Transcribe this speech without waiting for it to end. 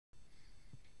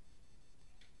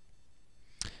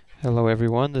Hello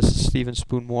everyone, this is Steven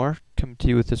Spoonemore coming to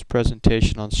you with this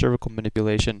presentation on cervical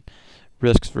manipulation,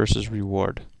 risks versus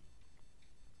reward.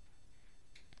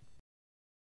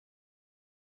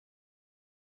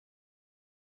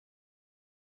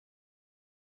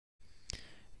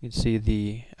 You can see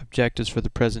the objectives for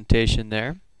the presentation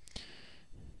there.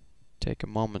 Take a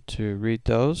moment to read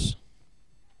those.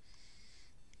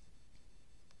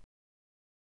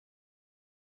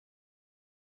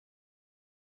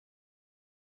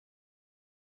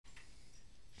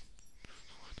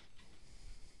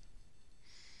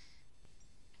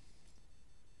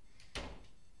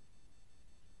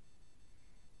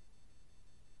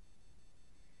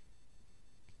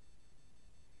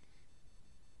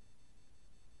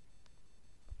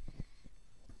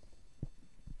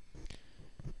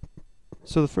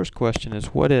 So the first question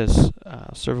is, what is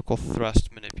cervical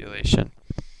thrust manipulation?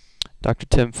 Dr.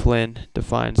 Tim Flynn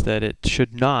defines that it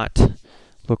should not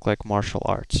look like martial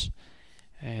arts.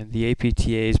 And the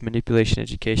APTA's Manipulation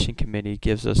Education Committee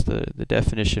gives us the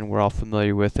definition we're all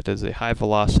familiar with. It is a high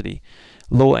velocity,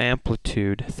 low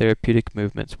amplitude therapeutic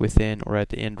movements within or at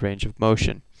the end range of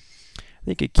motion. I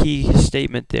think a key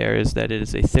statement there is that it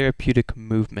is a therapeutic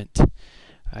movement.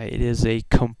 It is a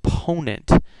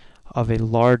component of a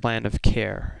large plan of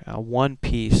care, one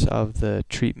piece of the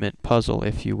treatment puzzle,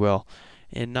 if you will,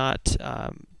 and not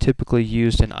typically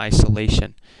used in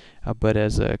isolation, but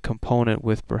as a component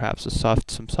with perhaps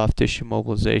some soft tissue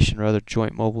mobilization or other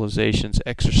joint mobilizations,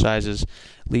 exercises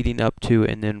leading up to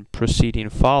and then proceeding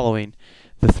following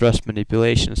the thrust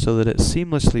manipulation, so that it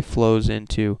seamlessly flows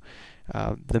into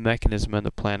the mechanism and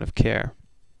the plan of care.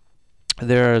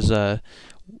 There is a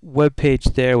web page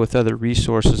there with other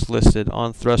resources listed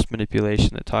on thrust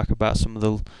manipulation that talk about some of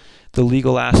the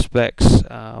legal aspects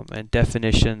and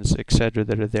definitions, etc.,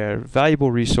 that are there. Valuable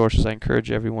resources. I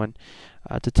encourage everyone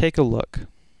to take a look.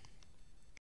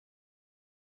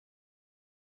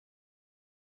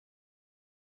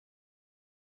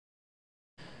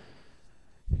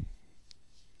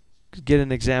 Get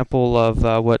an example of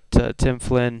what Tim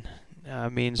Flynn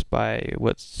means by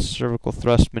what cervical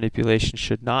thrust manipulation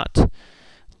should not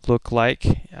look like.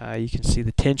 You can see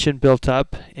the tension built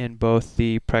up in both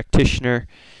the practitioner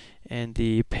and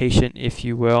the patient, if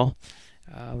you will.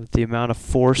 The amount of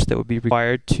force that would be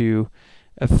required to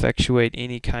effectuate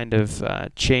any kind of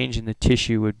change in the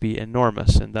tissue would be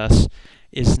enormous, and thus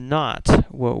is not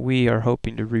what we are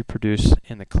hoping to reproduce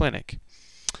in the clinic.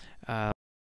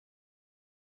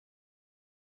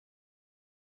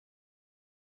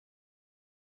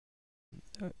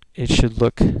 It should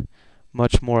look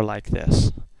much more like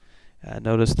this.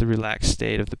 Notice the relaxed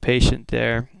state of the patient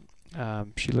there.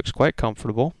 She looks quite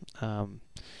comfortable.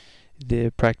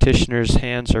 The practitioner's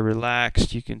hands are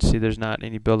relaxed. You can see there's not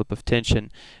any buildup of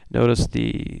tension. Notice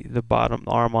the bottom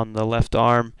arm on the left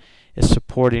arm is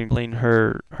supporting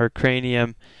her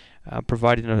cranium,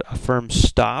 providing a firm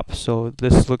stop. So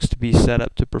this looks to be set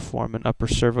up to perform an upper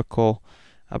cervical,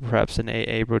 perhaps an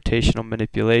AA rotational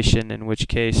manipulation, in which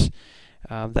case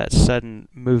that sudden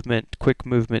movement, quick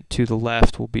movement to the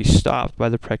left will be stopped by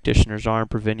the practitioner's arm,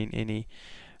 preventing any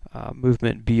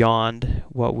movement beyond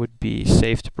what would be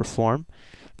safe to perform.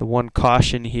 The one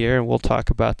caution here, and we'll talk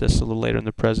about this a little later in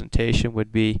the presentation,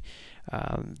 would be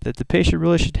that the patient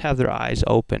really should have their eyes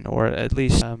open, or at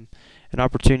least an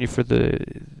opportunity for the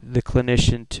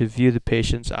clinician to view the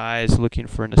patient's eyes, looking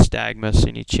for nystagmus,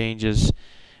 any changes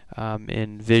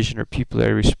in vision or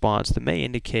pupillary response that may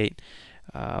indicate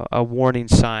a warning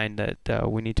sign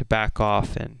that we need to back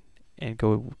off and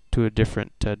go to a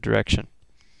different direction.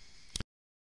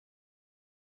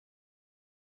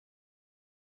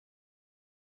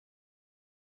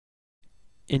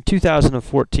 In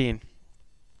 2014,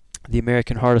 the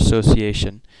American Heart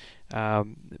Association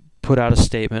put out a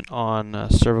statement on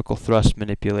cervical thrust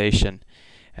manipulation,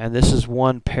 and this is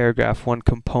one paragraph, one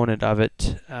component of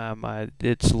it.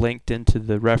 It's linked into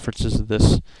the references of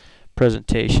this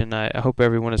presentation. I hope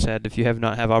everyone has had, if you have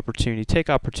not had opportunity, take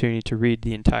opportunity to read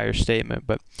the entire statement.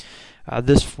 But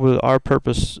this, for our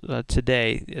purpose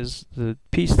today, is the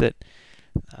piece that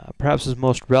perhaps is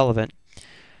most relevant.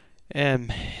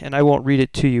 And I won't read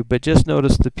it to you, but just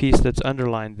notice the piece that's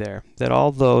underlined there, that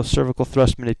although cervical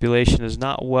thrust manipulation is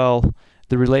not well,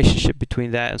 the relationship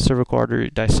between that and cervical artery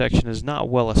dissection is not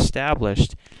well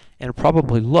established and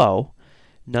probably low,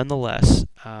 nonetheless,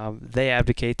 they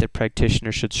advocate that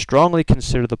practitioners should strongly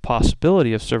consider the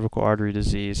possibility of cervical artery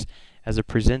disease as a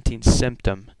presenting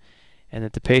symptom, and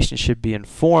that the patient should be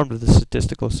informed of the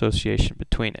statistical association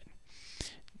between it.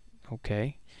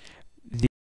 Okay.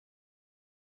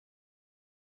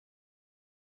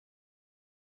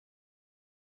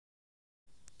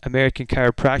 American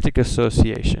Chiropractic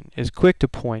Association is quick to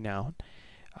point out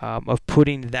of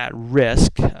putting that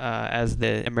risk, as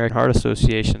the American Heart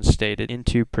Association stated,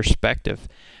 into perspective.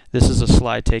 This is a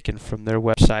slide taken from their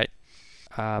website,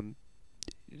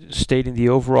 stating the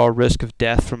overall risk of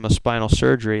death from a spinal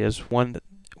surgery is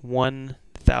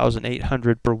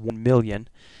 1,800 per 1 million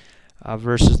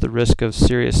versus the risk of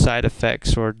serious side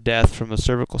effects or death from a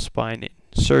cervical spine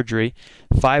surgery,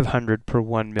 500 per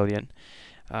 1 million.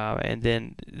 And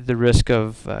then the risk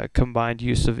of combined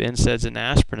use of NSAIDs and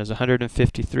aspirin is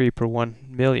 153 per 1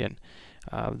 million.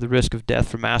 The risk of death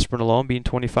from aspirin alone being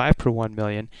 25 per 1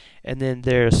 million. And then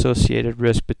their associated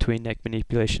risk between neck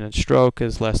manipulation and stroke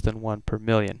is less than 1 per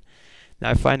million.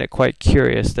 Now I find it quite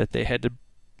curious that they had to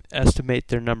estimate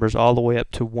their numbers all the way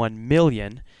up to 1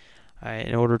 million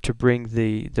in order to bring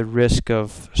the risk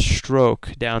of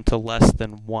stroke down to less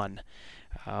than 1.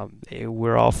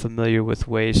 We're all familiar with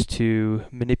ways to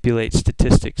manipulate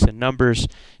statistics and numbers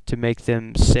to make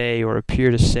them say or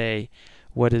appear to say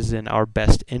what is in our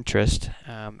best interest.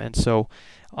 And so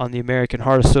on the American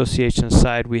Heart Association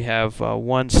side, we have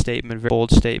one statement, very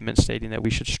bold statement, stating that we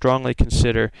should strongly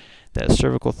consider that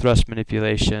cervical thrust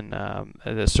manipulation,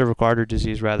 the cervical artery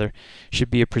disease rather,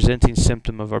 should be a presenting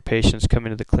symptom of our patients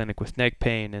coming to the clinic with neck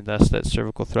pain, and thus that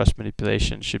cervical thrust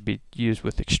manipulation should be used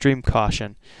with extreme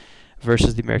caution,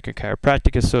 versus the American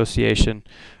Chiropractic Association,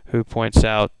 who points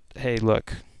out, hey,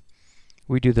 look,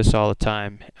 we do this all the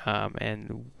time,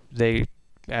 and they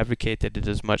advocate that it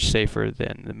is much safer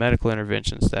than the medical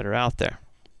interventions that are out there.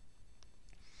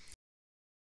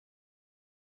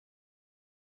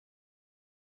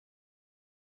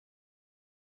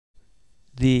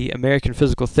 The American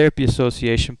Physical Therapy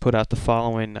Association put out the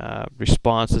following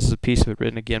response. This is a piece of it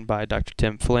written again by Dr.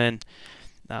 Tim Flynn,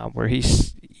 where he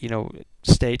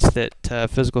states that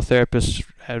physical therapists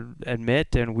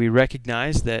admit and we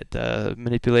recognize that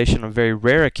manipulation on very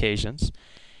rare occasions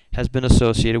has been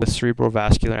associated with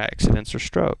cerebrovascular accidents or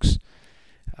strokes,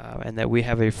 and that we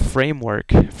have a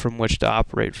framework from which to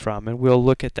operate from, and we'll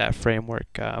look at that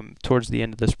framework towards the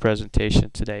end of this presentation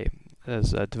today,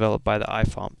 as developed by the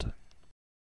IFOMT.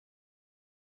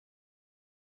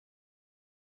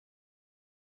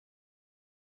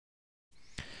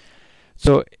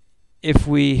 So if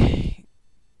we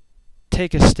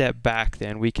take a step back,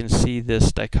 then we can see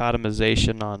this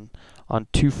dichotomization on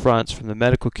two fronts from the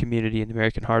medical community and the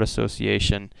American Heart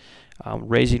Association,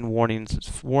 raising warning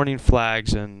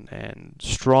flags and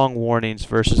strong warnings,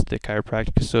 versus the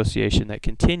Chiropractic Association that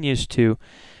continues to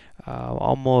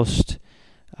almost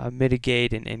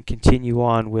mitigate and continue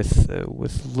on with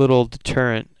little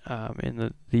deterrent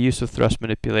in the use of thrust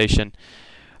manipulation.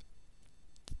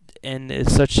 And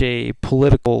it's such a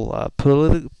politically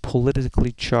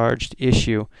charged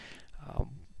issue.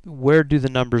 Where do the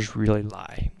numbers really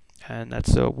lie? And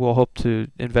that's we'll hope to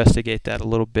investigate that a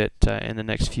little bit in the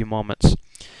next few moments.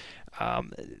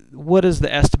 What is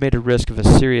the estimated risk of a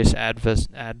serious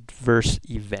adverse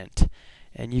event?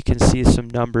 And you can see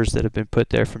some numbers that have been put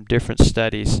there from different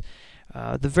studies.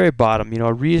 At the very bottom,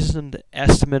 a reasoned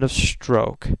estimate of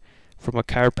stroke from a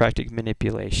chiropractic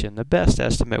manipulation, the best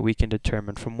estimate we can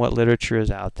determine from what literature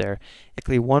is out there,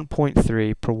 likely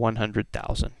 1.3 per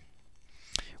 100,000.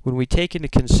 When we take into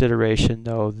consideration,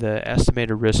 though, the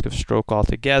estimated risk of stroke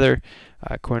altogether,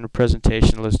 according to a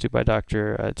presentation listed by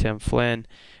Dr. Tim Flynn,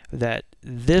 that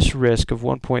this risk of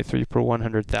 1.3 per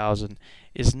 100,000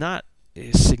 is not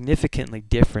significantly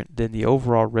different than the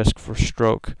overall risk for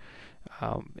stroke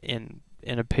in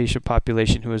a patient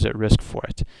population who is at risk for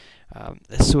it.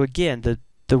 So again,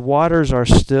 the waters are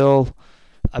still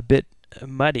a bit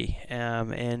muddy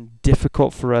and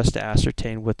difficult for us to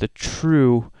ascertain what the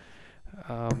true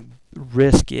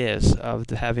risk is of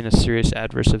having a serious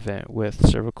adverse event with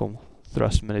cervical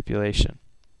thrust manipulation.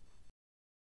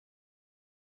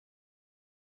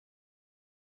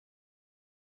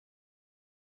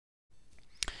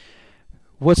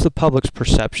 What's the public's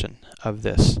perception of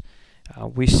this?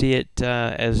 We see it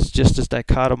as just as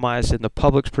dichotomized in the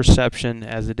public's perception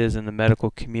as it is in the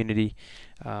medical community.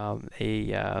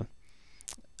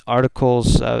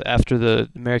 Articles after the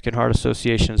American Heart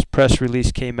Association's press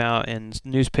release came out, and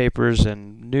newspapers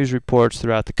and news reports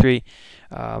throughout the country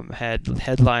had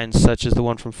headlines such as the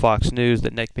one from Fox News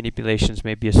that neck manipulations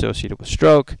may be associated with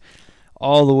stroke,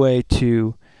 all the way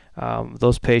to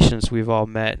those patients we've all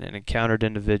met and encountered,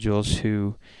 individuals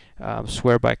who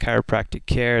swear by chiropractic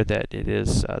care that it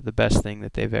is the best thing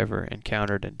that they've ever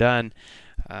encountered and done,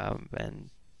 and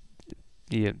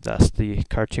thus the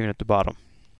cartoon at the bottom.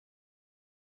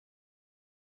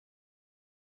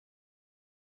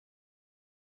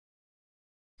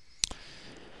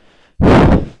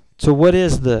 So what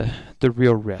is the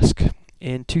real risk?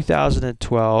 In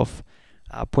 2012,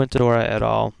 Puentedora et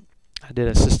al. Did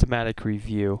a systematic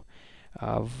review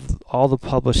of all the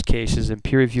published cases in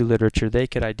peer-reviewed literature they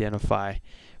could identify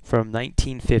from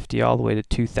 1950 all the way to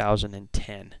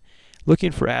 2010,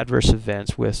 looking for adverse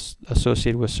events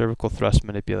associated with cervical thrust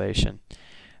manipulation.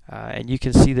 And you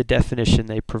can see the definition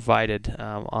they provided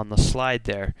on the slide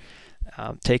there,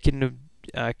 taking into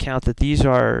account that these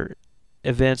are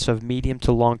events of medium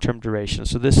to long-term duration.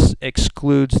 So this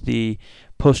excludes the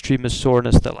post-treatment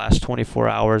soreness that lasts 24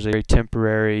 hours, a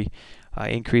temporary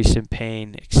increase in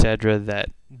pain, etc., that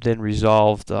then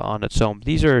resolved on its own.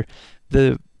 These are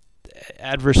the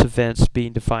adverse events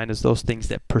being defined as those things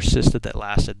that persisted, that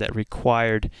lasted, that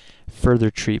required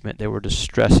further treatment, that were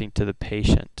distressing to the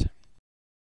patient.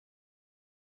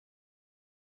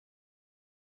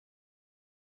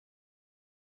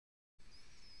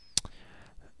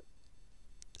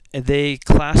 They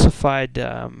classified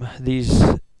these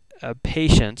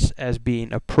patients as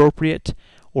being appropriate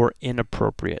or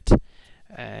inappropriate.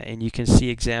 And you can see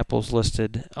examples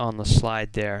listed on the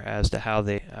slide there as to how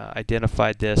they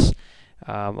identified this.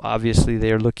 Obviously,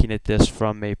 they are looking at this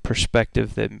from a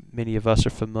perspective that many of us are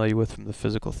familiar with from the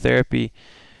physical therapy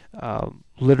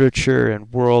literature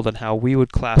and world, and how we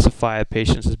would classify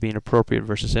patients as being appropriate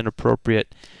versus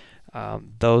inappropriate.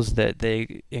 Those that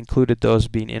they included, those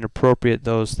being inappropriate,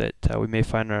 those that we may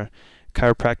find our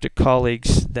chiropractic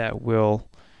colleagues that will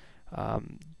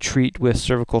treat with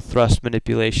cervical thrust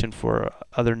manipulation for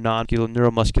other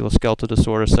neuromusculoskeletal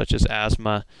disorders such as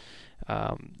asthma,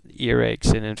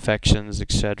 earaches and infections,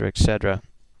 etc., etc.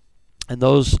 And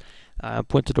those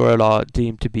Puentedora et al.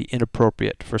 Deemed to be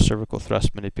inappropriate for cervical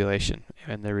thrust manipulation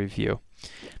in their review.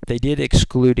 They did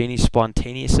exclude any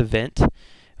spontaneous event,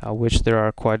 which there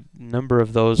are quite a number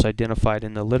of those identified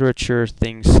in the literature,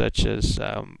 things such as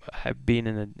being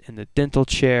in the dental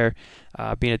chair,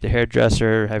 being at the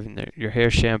hairdresser, having your hair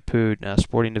shampooed,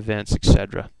 sporting events,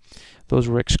 etc. Those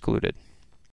were excluded.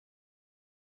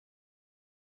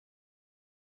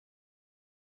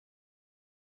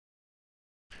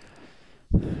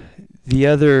 The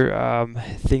other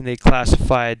thing they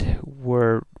classified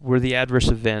were the adverse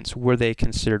events. Were they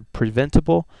considered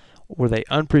preventable? Were they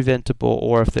unpreventable?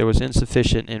 Or if there was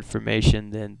insufficient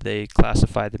information, then they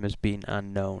classified them as being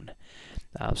unknown.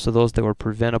 So those that were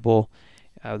preventable,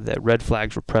 that red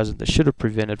flags were present that should have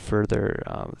prevented further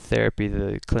therapy,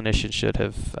 the clinician should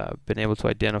have been able to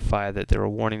identify that there were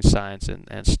warning signs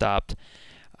and stopped.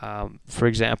 For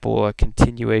example, a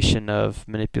continuation of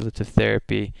manipulative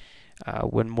therapy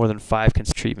when more than 5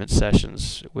 treatment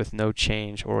sessions with no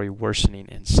change or a worsening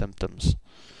in symptoms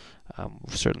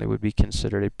certainly would be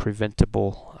considered a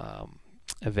preventable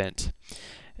event.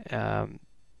 And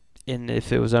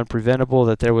if it was unpreventable,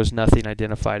 that there was nothing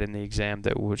identified in the exam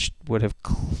that would have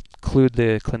clued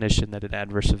the clinician that an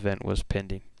adverse event was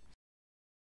pending.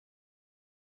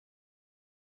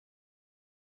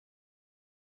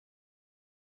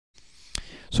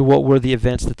 So what were the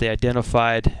events that they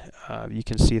identified? You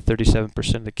can see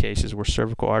 37% of the cases were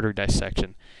cervical artery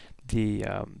dissection. The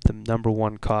number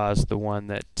one cause, the one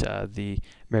that the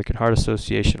American Heart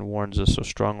Association warns us so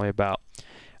strongly about.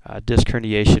 Disc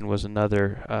herniation was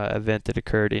another event that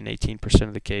occurred in 18%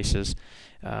 of the cases.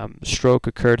 Stroke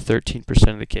occurred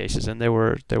 13% of the cases, and there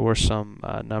were some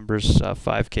numbers,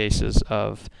 5 cases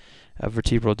of a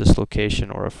vertebral dislocation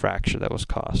or a fracture that was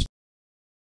caused.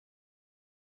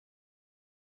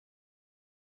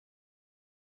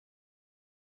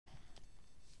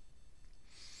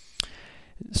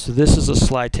 So this is a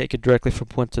slide taken directly from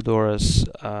Puentedora's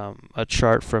a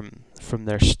chart from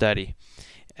their study.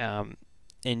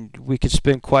 And we could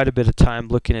spend quite a bit of time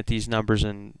looking at these numbers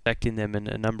and affecting them in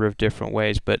a number of different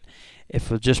ways, but if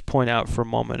we'll just point out for a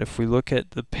moment, if we look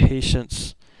at the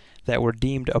patients that were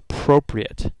deemed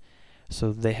appropriate,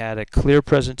 so they had a clear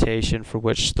presentation for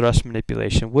which thrust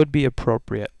manipulation would be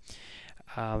appropriate,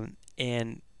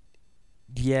 and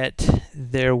yet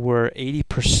there were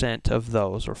 80% of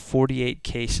those, or 48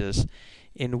 cases,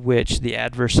 in which the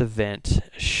adverse event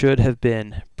should have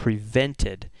been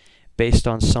prevented based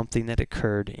on something that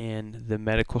occurred in the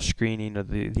medical screening or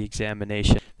the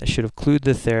examination that should have clued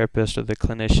the therapist or the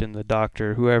clinician, the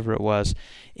doctor, whoever it was,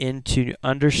 into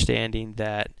understanding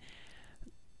that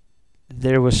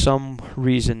there was some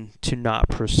reason to not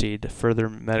proceed. Further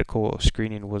medical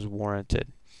screening was warranted.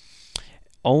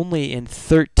 Only in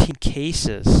 13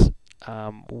 cases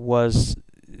was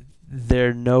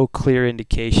there no clear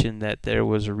indication that there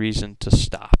was a reason to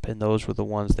stop, and those were the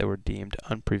ones that were deemed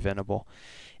unpreventable.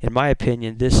 In my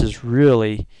opinion, this is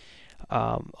really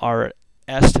our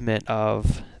estimate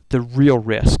of the real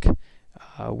risk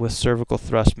with cervical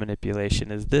thrust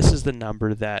manipulation is this is the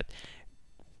number that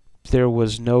there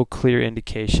was no clear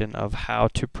indication of how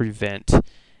to prevent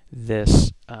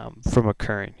this from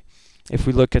occurring. If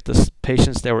we look at the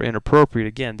patients that were inappropriate,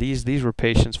 again, these were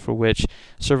patients for which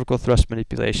cervical thrust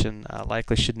manipulation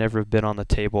likely should never have been on the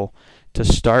table to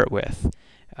start with.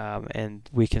 And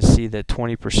we can see that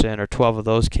 20% or 12 of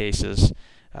those cases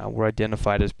were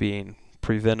identified as being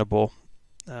preventable,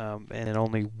 and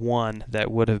only one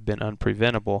that would have been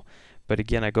unpreventable. But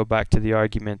again, I go back to the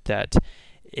argument that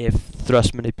if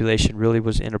thrust manipulation really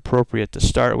was inappropriate to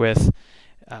start with,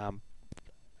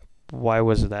 why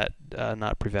was that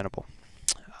not preventable?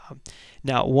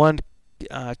 Now, one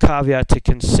caveat to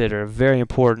consider, a very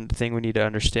important thing we need to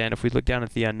understand, if we look down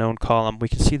at the unknown column, we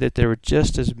can see that there were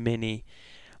just as many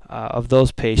of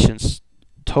those patients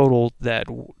total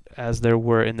as there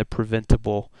were in the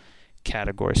preventable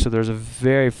category. So there's a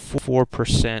very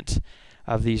 4%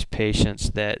 of these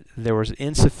patients that there was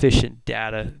insufficient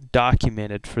data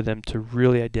documented for them to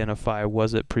really identify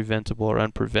was it preventable or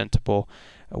unpreventable,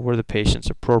 were the patients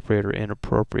appropriate or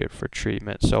inappropriate for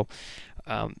treatment. So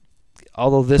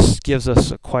although this gives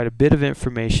us quite a bit of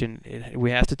information,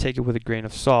 we have to take it with a grain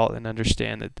of salt and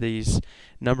understand that these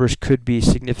numbers could be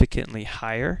significantly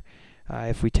higher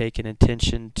if we take an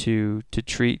intention to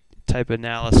treat type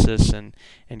analysis and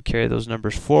carry those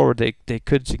numbers forward. They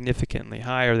could significantly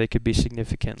higher, they could be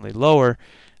significantly lower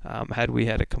had we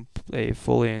had a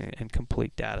fully and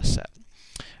complete data set.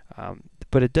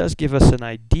 But it does give us an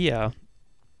idea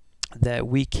that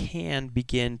we can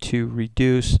begin to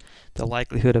reduce the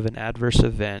likelihood of an adverse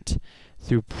event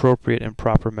through appropriate and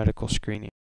proper medical screening.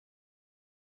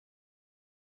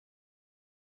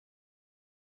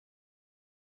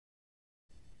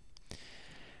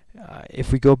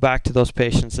 If we go back to those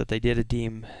patients that they did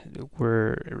deem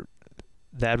were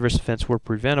the adverse events were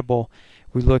preventable,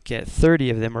 we look at 30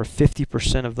 of them, or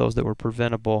 50% of those that were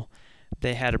preventable,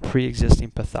 they had a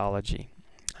pre-existing pathology.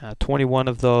 21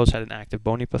 of those had an active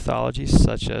bony pathology,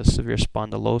 such as severe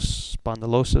spondylosis,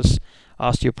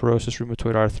 osteoporosis,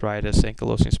 rheumatoid arthritis,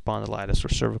 ankylosing spondylitis, or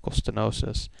cervical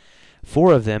stenosis.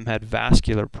 4 of them had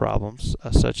vascular problems,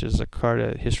 such as a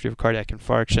history of cardiac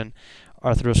infarction,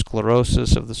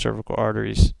 atherosclerosis of the cervical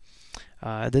arteries.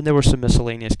 Then there were some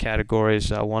miscellaneous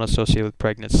categories, one associated with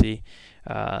pregnancy,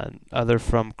 other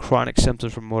from chronic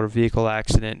symptoms from motor vehicle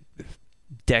accident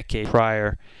decade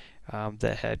prior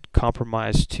that had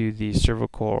compromised to the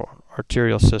cervical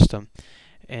arterial system,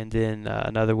 and then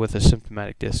another with a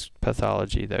symptomatic disc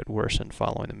pathology that worsened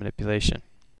following the manipulation.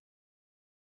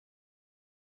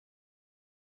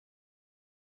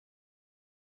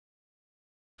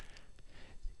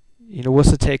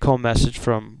 What's the take-home message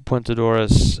from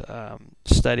Puentadora's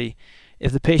study?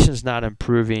 If the patient's not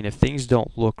improving, if things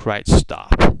don't look right,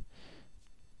 stop.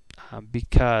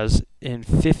 Because in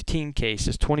 15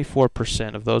 cases,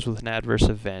 24% of those with an adverse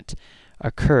event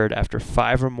occurred after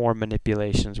 5 or more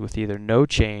manipulations with either no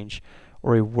change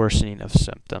or a worsening of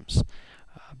symptoms.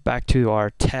 Back to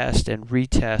our test and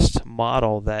retest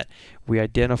model, that we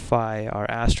identify our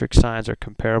asterisk signs or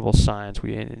comparable signs,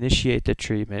 we initiate the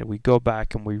treatment, we go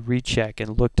back and we recheck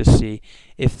and look to see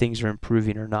if things are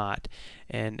improving or not.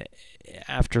 And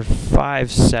after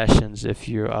 5 sessions, if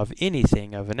you're of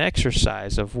anything, of an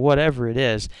exercise, of whatever it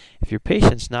is, if your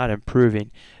patient's not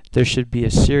improving, there should be a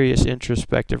serious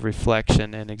introspective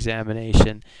reflection and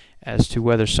examination as to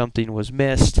whether something was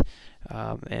missed,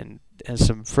 and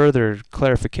some further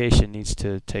clarification needs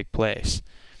to take place.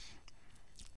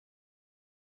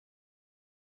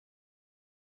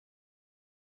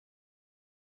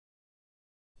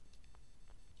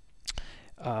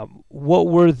 What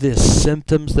were the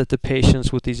symptoms that the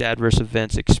patients with these adverse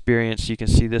events experienced? You can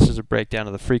see this is a breakdown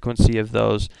of the frequency of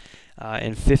those.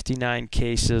 In 59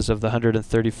 cases of the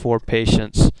 134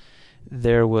 patients,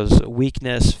 there was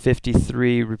weakness,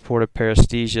 53 reported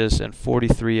paresthesias, and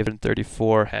 43 of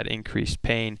 34 had increased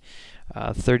pain.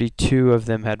 32 of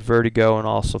them had vertigo, and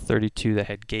also 32 that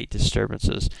had gait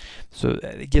disturbances. So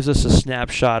it gives us a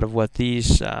snapshot of what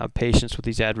these patients with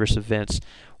these adverse events,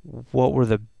 what were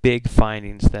the big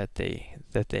findings that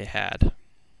they had.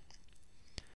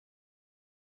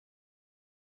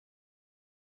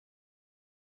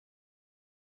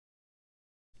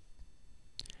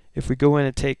 If we go in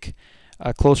and take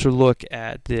a closer look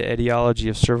at the etiology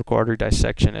of cervical artery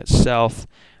dissection itself,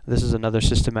 this is another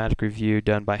systematic review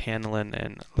done by Hanlon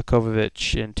and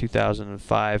Lekovovich in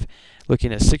 2005,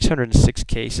 looking at 606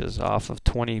 cases off of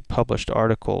 20 published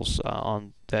articles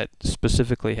that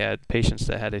specifically had patients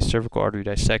that had a cervical artery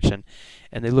dissection,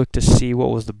 and they looked to see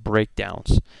what was the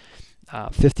breakdowns.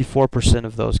 54%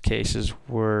 of those cases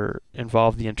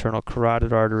involved the internal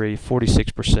carotid artery,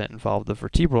 46% involved the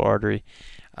vertebral artery.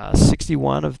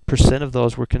 61% of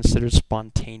those were considered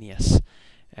spontaneous.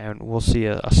 And we'll see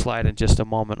a slide in just a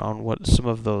moment on what some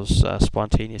of those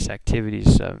spontaneous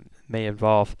activities may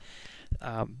involve.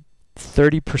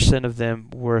 30% of them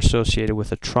were associated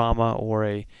with a trauma or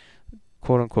a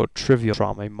quote-unquote trivial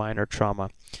trauma, a minor trauma.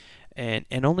 And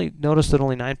only notice that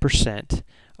only 9%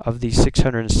 of these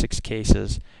 606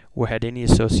 cases had any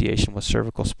association with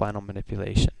cervical spinal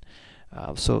manipulation.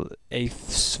 So a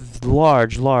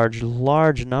large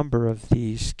number of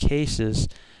these cases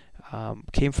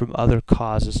came from other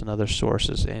causes and other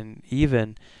sources, and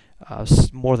even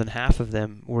more than half of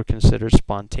them were considered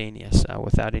spontaneous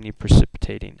without any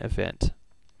precipitating event.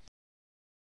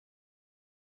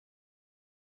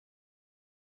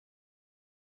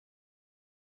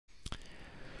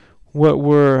 What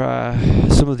were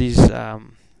some of these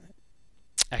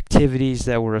activities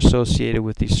that were associated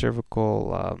with these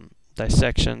cervical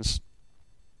dissections?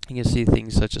 You can see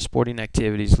things such as sporting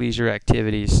activities, leisure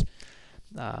activities,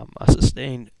 a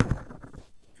sustained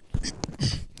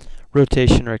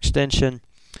rotation or extension,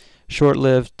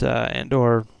 short-lived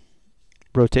and/or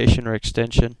rotation or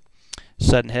extension,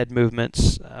 sudden head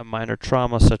movements, minor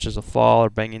trauma such as a fall or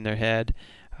banging their head,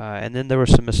 and then there were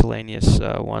some miscellaneous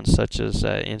ones such as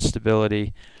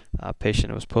instability, patient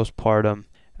who was postpartum,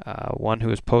 one who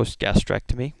was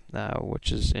post-gastrectomy,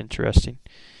 which is interesting.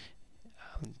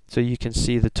 So you can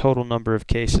see the total number of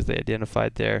cases they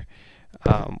identified there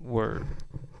were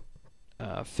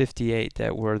 58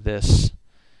 that were this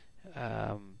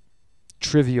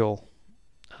trivial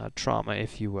trauma,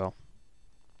 if you will.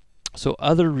 So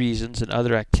other reasons and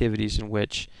other activities in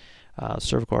which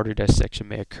cervical artery dissection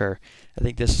may occur. I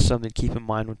think this is something to keep in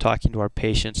mind when talking to our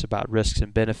patients about risks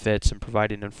and benefits and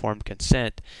providing informed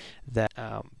consent, that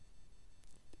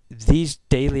these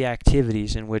daily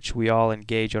activities in which we all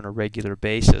engage on a regular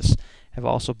basis have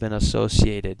also been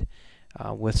associated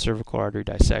with cervical artery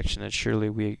dissection. And surely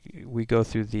we go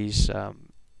through these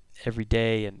every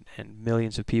day, and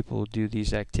millions of people do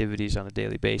these activities on a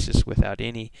daily basis without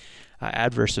any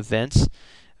adverse events.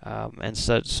 And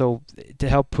so to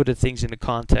help put things into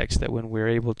context, that when we're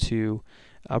able to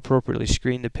appropriately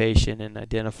screen the patient and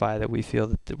identify that we feel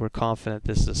that we're confident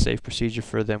this is a safe procedure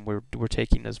for them, we're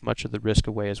taking as much of the risk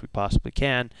away as we possibly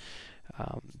can,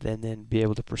 then be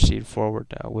able to proceed forward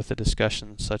with a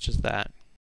discussion such as that.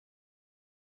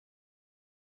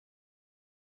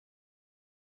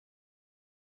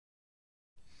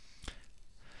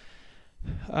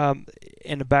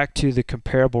 And back to the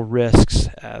comparable risks.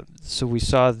 So we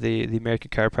saw the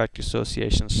American Chiropractic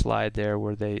Association slide there,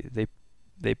 where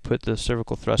they put the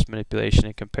cervical thrust manipulation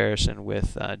in comparison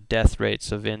with death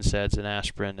rates of NSAIDs and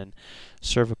aspirin and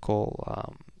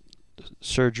cervical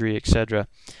surgery, etc.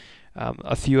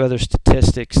 A few other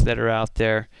statistics that are out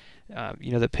there.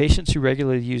 The patients who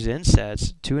regularly use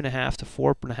NSAIDs, 2.5 to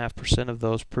 4.5% of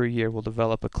those per year will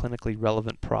develop a clinically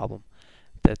relevant problem,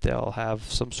 that they'll have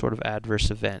some sort of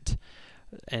adverse event.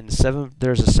 And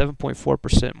there's a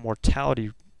 7.4%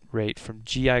 mortality rate from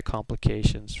GI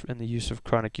complications in the use of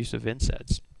chronic use of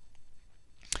NSAIDs.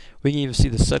 We can even see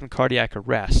the sudden cardiac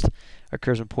arrest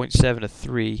occurs in 0.7 to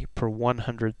 3 per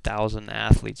 100,000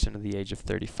 athletes under the age of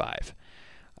 35.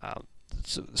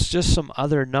 So it's just some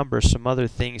other numbers, some other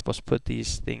things. Let's put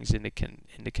these things into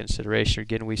consideration.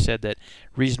 Again, we said that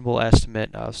reasonable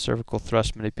estimate of cervical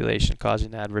thrust manipulation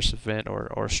causing adverse event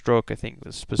or stroke, I think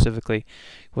specifically,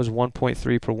 was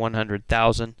 1.3 per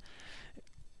 100,000.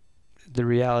 The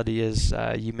reality is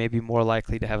you may be more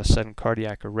likely to have a sudden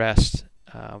cardiac arrest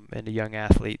in a young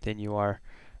athlete than you are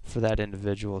for that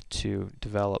individual to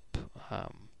develop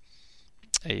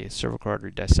a cervical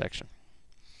artery dissection.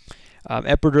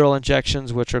 Epidural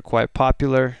injections, which are quite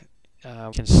popular,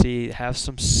 you can see have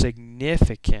some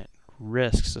significant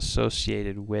risks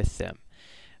associated with them.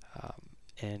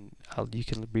 And you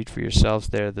can read for yourselves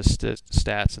there the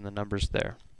stats and the numbers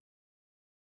there.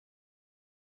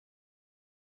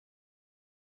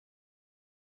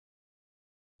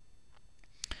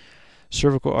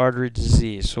 Cervical artery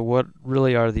disease. So what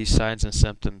really are these signs and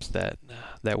symptoms that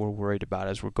we're worried about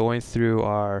as we're going through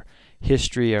our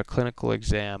history, our clinical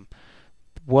exam?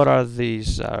 What are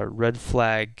these red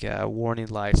flag warning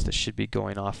lights that should be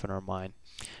going off in our mind?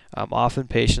 Often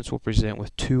patients will present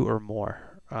with 2 or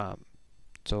more.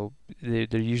 So they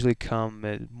usually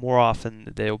come more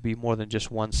often. There will be more than just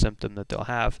one symptom that they'll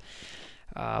have.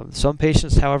 Some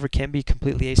patients, however, can be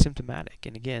completely asymptomatic.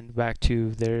 And again, back to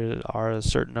there are a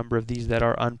certain number of these that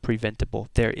are unpreventable.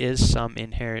 There is some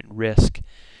inherent risk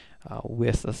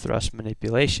with the thrust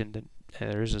manipulation.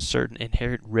 there's a certain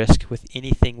inherent risk with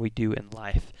anything we do in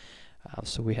life.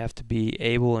 So we have to be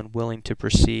able and willing to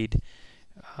proceed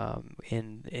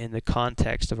in the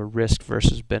context of a risk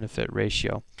versus benefit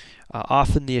ratio.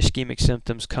 Often the ischemic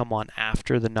symptoms come on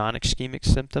after the non-ischemic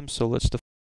symptoms, so let's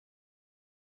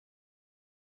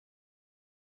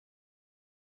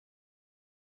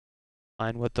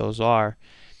define what those are.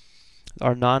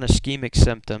 Our non-ischemic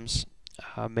symptoms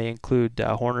may include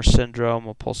Horner syndrome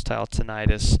or pulsatile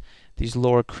tinnitus, these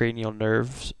lower cranial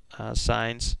nerve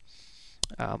signs.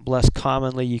 Less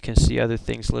commonly, you can see other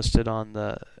things listed on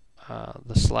the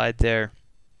slide there,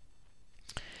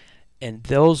 and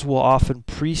those will often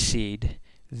precede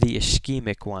the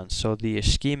ischemic ones. So the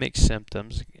ischemic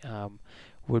symptoms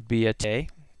would be an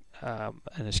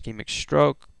ischemic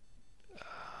stroke,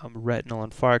 retinal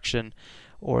infarction,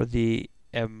 or the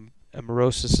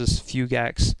amaurosis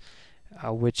fugax,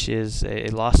 which is a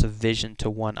loss of vision to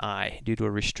one eye due to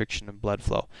a restriction in blood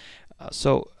flow.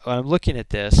 So I'm looking at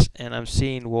this and I'm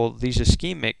seeing, well, these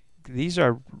ischemic, these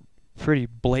are pretty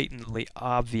blatantly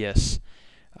obvious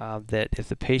that if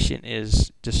the patient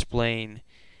is displaying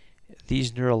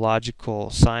these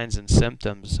neurological signs and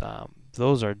symptoms,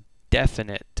 those are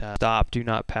definite. Stop, do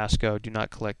not pass go, do not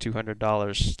collect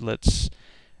 $200. Let's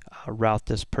route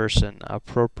this person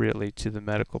appropriately to the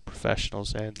medical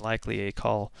professionals, and likely a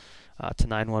call to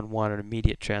 911 or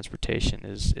immediate transportation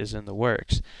is in the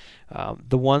works.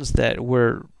 The ones that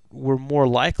we're more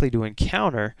likely to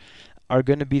encounter are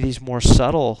going to be these more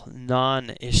subtle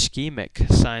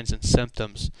non-ischemic signs and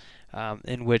symptoms,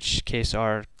 in which case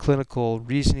our clinical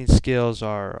reasoning skills,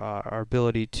 our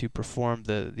ability to perform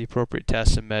the appropriate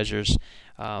tests and measures,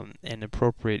 and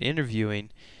appropriate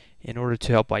interviewing in order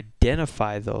to help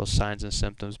identify those signs and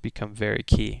symptoms become very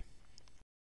key.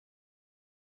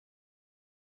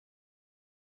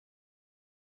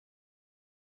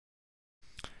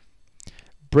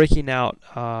 Breaking out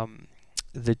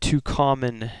the two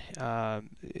common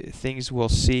things we'll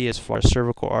see as far as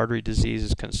cervical artery disease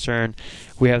is concerned,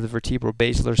 we have the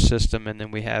vertebral-basilar system, and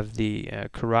then we have the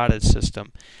carotid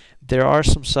system. There are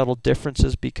some subtle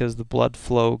differences because the blood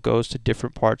flow goes to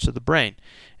different parts of the brain,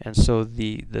 and so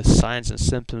the signs and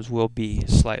symptoms will be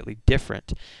slightly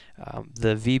different.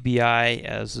 The VBI,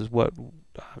 as is what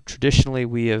traditionally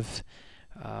we have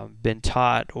been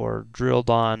taught or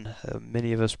drilled on.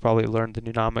 Many of us probably learned the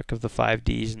mnemonic of the 5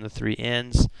 Ds and the 3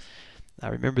 Ns.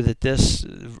 Remember that this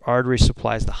artery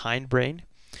supplies the hindbrain,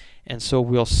 and so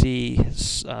we'll see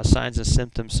signs and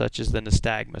symptoms such as the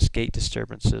nystagmus, gait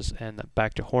disturbances, and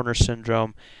back to Horner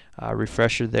syndrome.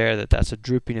 Refresher there that that's a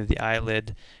drooping of the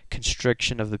eyelid,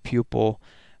 constriction of the pupil,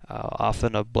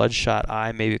 often a bloodshot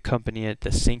eye may accompany it,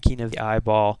 the sinking of the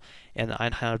eyeball, and the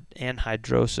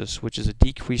anhidrosis, which is a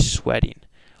decreased sweating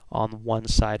on one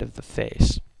side of the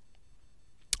face.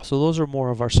 So those are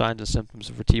more of our signs and symptoms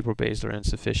of vertebral-basilar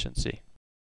insufficiency.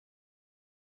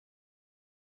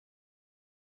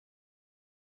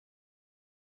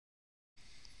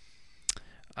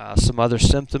 Some other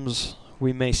symptoms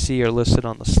we may see are listed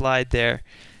on the slide there.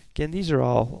 Again, these are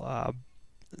all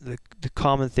the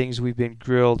common things we've been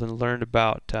grilled and learned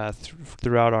about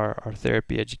throughout our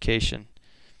therapy education.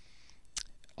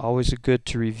 Always good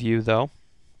to review, though.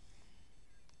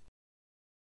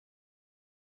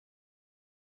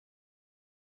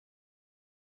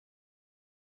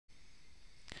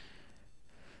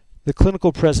 The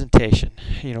clinical presentation,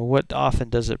 what often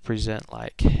does it present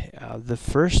like? The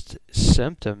first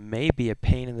symptom may be a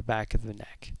pain in the back of the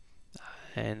neck,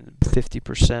 and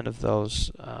 50% of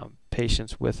those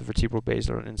patients with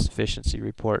vertebral-basilar insufficiency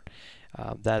report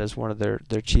that is one of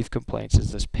their chief complaints,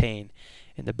 is this pain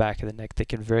in the back of the neck that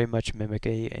can very much mimic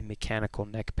a mechanical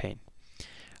neck pain.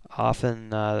 Often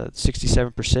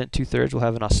 67%, 2/3 will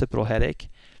have an occipital headache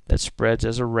that spreads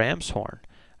as a ram's horn.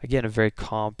 Again, a very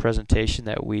calm presentation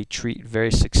that we treat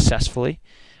very successfully.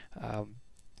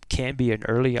 Can be an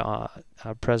early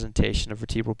presentation of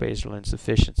vertebral-basilar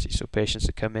insufficiency. So patients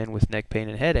that come in with neck pain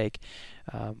and headache,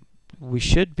 we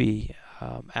should be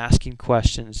asking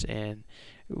questions and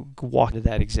walk into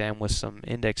that exam with some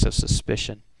index of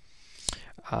suspicion.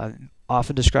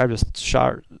 Often described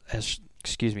as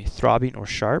throbbing or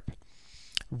sharp.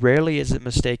 Rarely is it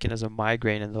mistaken as a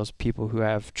migraine in those people who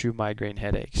have true migraine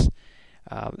headaches.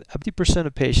 50%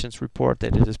 of patients report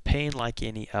that it is pain like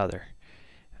any other.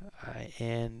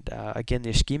 Again, the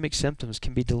ischemic symptoms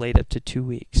can be delayed up to 2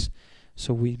 weeks.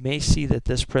 So we may see that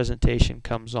this presentation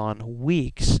comes on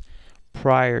weeks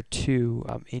prior to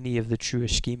any of the true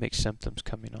ischemic symptoms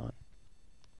coming on.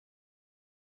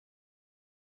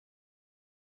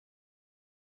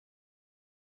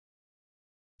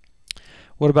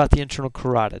 What about the internal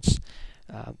carotids?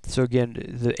 So again,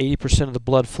 the 80% of the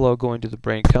blood flow going to the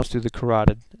brain comes through the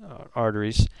carotid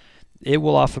arteries. It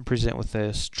will often present with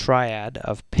this triad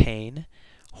of pain,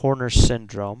 Horner's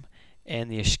syndrome, and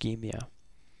the ischemia.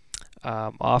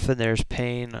 Often there's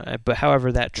pain, but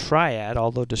however, that triad,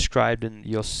 although described, and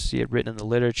you'll see it written in the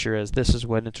literature as this is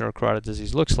what internal carotid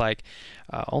disease looks like,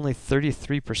 only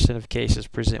 33% of cases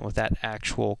present with that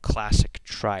actual classic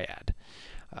triad.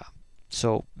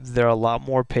 So there are a lot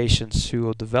more patients who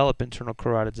will develop internal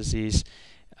carotid disease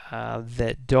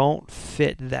that don't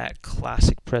fit that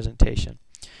classic presentation.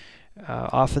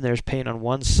 Often there's pain on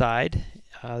one side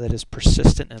that is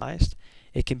persistent and localized.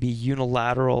 It can be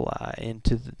unilateral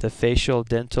into the facial,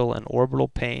 dental, and orbital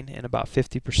pain in about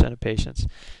 50% of patients.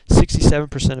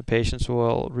 67% of patients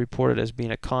will report it as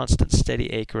being a constant,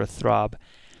 steady ache or a throb,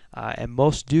 and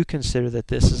most do consider that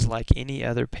this is like any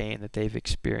other pain that they've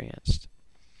experienced.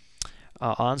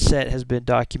 Onset has been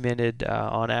documented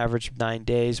on average 9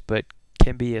 days, but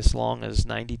can be as long as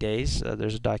 90 days.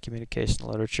 There's a documented case in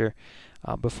the literature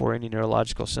before any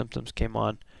neurological symptoms came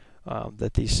on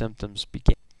that these symptoms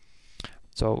began.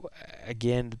 So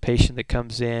again, the patient that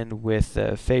comes in with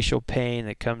facial pain,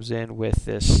 that comes in with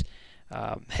this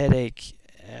headache,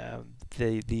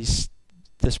 this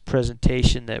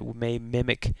presentation that may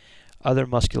mimic other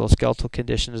musculoskeletal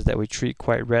conditions that we treat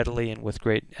quite readily and with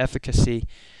great efficacy,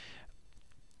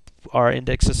 our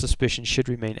index of suspicion should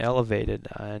remain elevated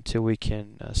until we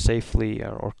can safely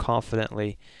or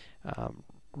confidently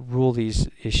rule these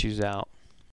issues out.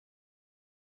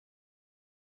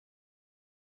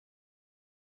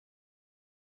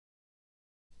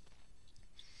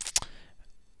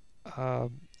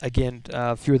 Again,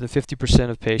 fewer than 50%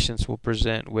 of patients will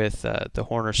present with the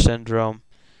Horner syndrome.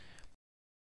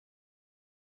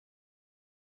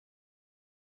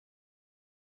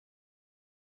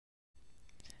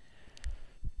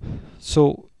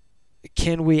 So,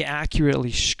 can we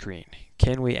accurately screen?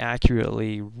 Can we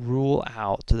accurately rule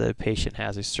out that a patient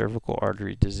has a cervical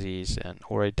artery disease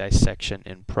or a dissection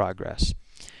in progress?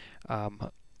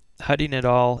 Hudding et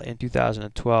al. In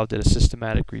 2012 did a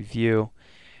systematic review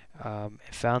and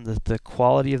found that the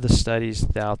quality of the studies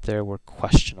out there were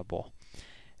questionable,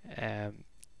 and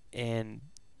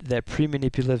that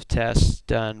pre-manipulative tests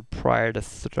done prior to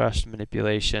thrust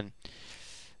manipulation,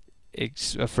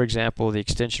 for example, the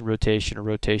extension rotation or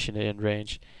rotation at end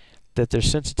range, that their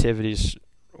sensitivities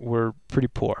were pretty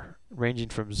poor, ranging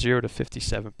from 0 to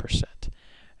 57%.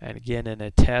 And again, in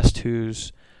a test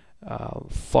whose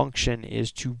function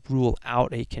is to rule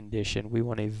out a condition, we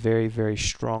want a very, very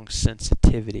strong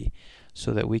sensitivity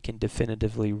so that we can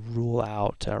definitively rule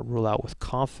out with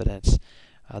confidence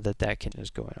that condition is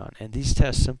going on. And these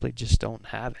tests simply just don't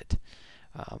have it.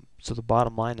 So the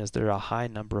bottom line is there are a high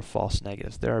number of false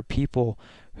negatives. There are people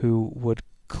who would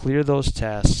clear those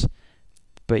tests,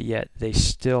 but yet they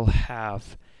still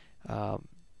have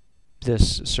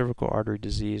this cervical artery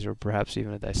disease or perhaps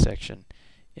even a dissection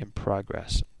in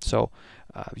progress. So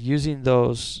using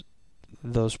those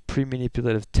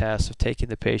pre-manipulative tests of taking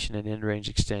the patient in end-range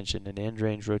extension and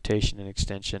end-range rotation and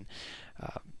extension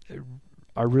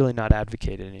are really not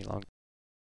advocated any longer.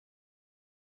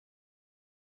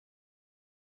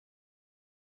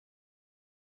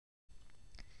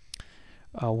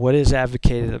 What is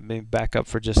advocated? Let me back up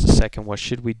for just a second. What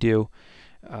should we do?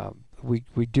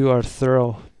 We do our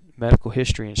thorough medical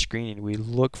history and screening. We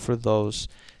look for those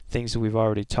things that we've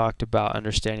already talked about,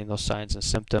 understanding those signs and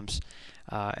symptoms.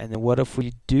 And then what if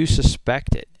we do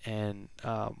suspect it and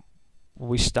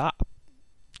we stop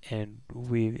and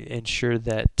we ensure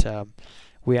that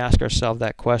we ask ourselves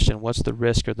that question: what's the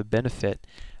risk or the benefit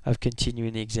of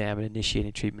continuing the exam and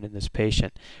initiating treatment in this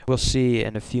patient? We'll see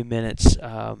in a few minutes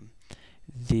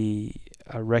the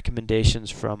recommendations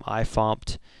from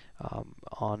IFOMPT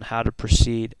on how to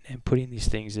proceed and putting these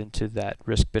things into that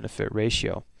risk-benefit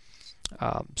ratio.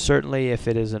 Certainly, if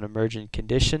it is an emergent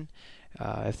condition,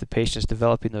 if the patient is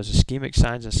developing those ischemic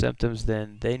signs and symptoms,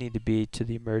 then they need to be to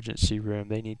the emergency room.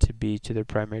 They need to be to their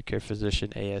primary care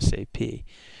physician ASAP.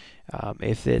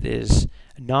 If it is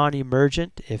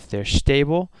non-emergent, if they're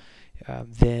stable,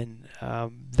 then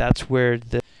that's where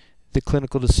the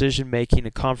clinical decision making,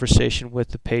 a conversation with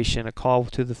the patient, a call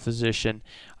to the physician,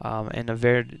 and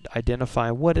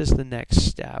identifying what is the next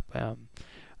step.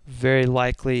 Very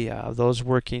likely, those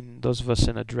of us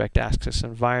in a direct access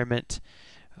environment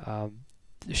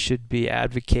should be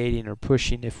advocating or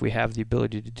pushing, if we have the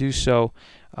ability to do so,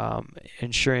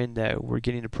 ensuring that we're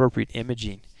getting appropriate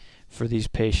imaging for these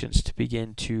patients to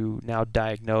begin to now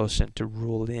diagnose and to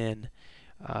rule in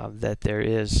that there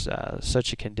is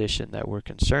such a condition that we're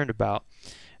concerned about.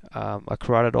 A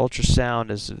carotid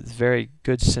ultrasound is very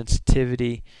good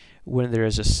sensitivity. when there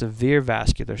is a severe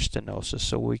vascular stenosis.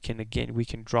 So we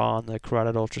can draw on the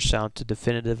carotid ultrasound to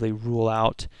definitively rule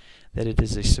out that it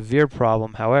is a severe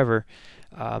problem. However,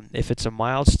 if it's a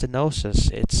mild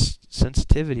stenosis, its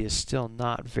sensitivity is still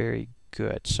not very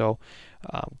good. So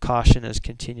caution has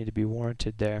continued to be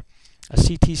warranted there. A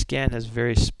CT scan is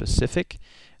very specific,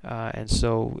 and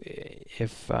so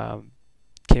if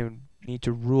can need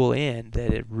to rule in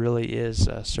that it really is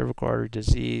cervical artery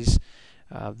disease,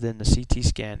 then the CT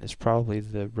scan is probably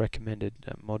the recommended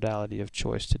modality of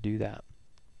choice to do that.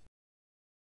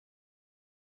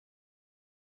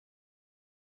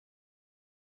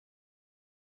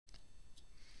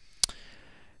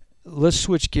 Let's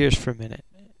switch gears for a minute.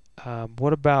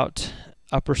 What about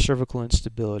upper cervical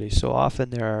instability? So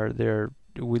often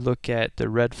we look at the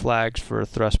red flags for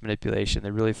thrust manipulation.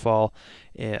 They really fall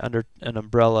under an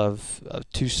umbrella of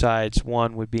two sides.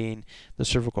 One would being the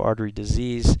cervical artery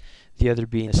disease, the other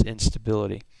being this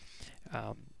instability.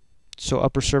 So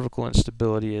upper cervical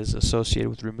instability is associated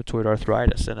with rheumatoid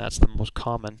arthritis, and that's the most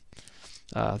common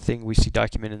thing we see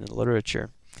documented in the literature.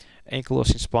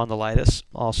 Ankylosing spondylitis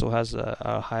also has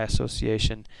a high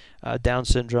association. Down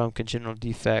syndrome, congenital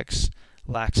defects,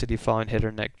 laxity following head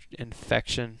or neck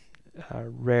infection,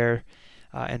 rare,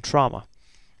 and trauma.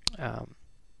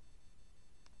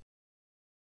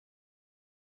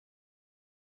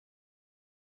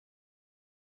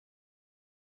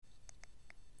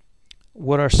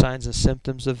 What are signs and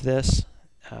symptoms of this?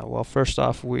 Well, first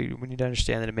off, we need to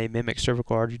understand that it may mimic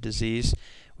cervical artery disease.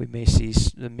 We may see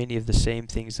many of the same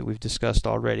things that we've discussed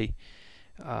already.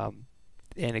 And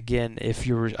again, if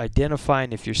you're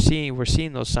identifying, we're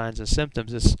seeing those signs and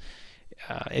symptoms, it's,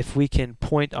 if we can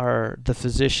point the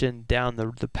physician down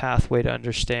the pathway to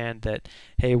understand that,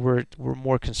 hey, we're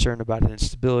more concerned about an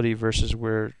instability versus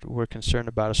we're concerned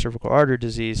about a cervical artery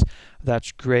disease,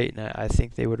 that's great, and I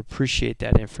think they would appreciate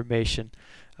that information.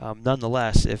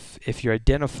 Nonetheless, if you're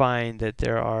identifying that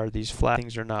there are these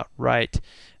things are not right,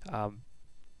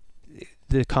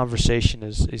 the conversation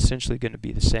is essentially going to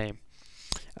be the same.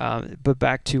 But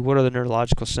back to what are the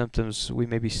neurological symptoms we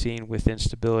may be seeing with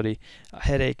instability: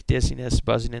 headache, dizziness,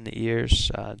 buzzing in the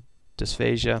ears,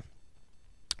 dysphagia.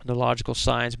 Neurological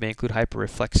signs may include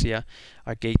hyperreflexia,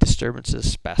 gait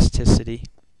disturbances, spasticity.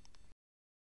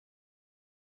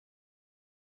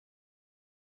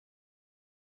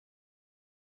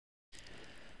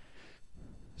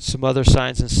 Some other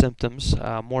signs and symptoms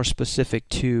more specific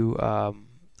to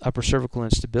upper cervical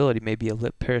instability may be a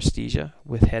lip paresthesia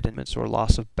with head movements or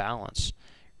loss of balance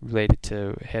related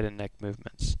to head and neck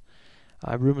movements.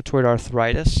 Rheumatoid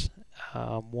arthritis,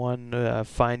 one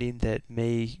finding that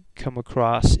may come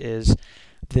across is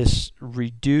this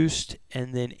reduced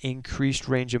and then increased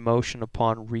range of motion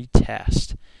upon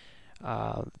retest,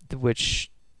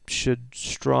 which should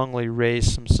strongly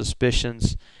raise some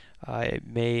suspicions. It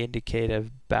may indicate a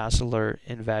basilar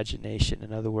invagination.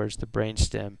 In other words, the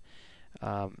brainstem,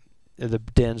 the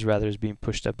dens rather, is being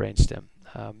pushed up brainstem.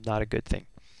 Not a good thing.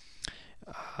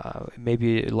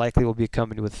 Likely will be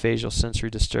accompanied with facial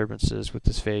sensory disturbances with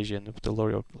dysphagia and with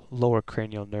the lower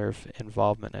cranial nerve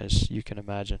involvement, as you can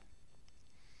imagine.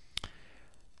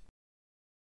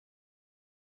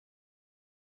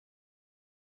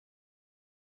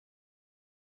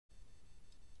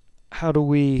 How do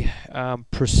we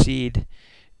proceed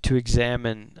to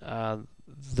examine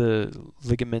the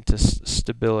ligamentous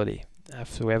stability?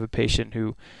 So we have a patient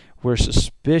who we're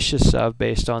suspicious of,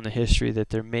 based on the history, that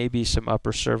there may be some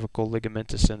upper cervical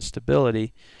ligamentous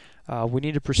instability. We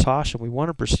need to proceed with caution. We want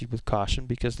to proceed with caution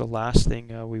because the last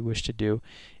thing we wish to do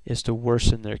is to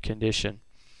worsen their condition.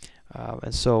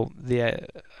 And so the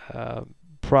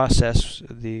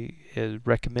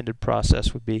recommended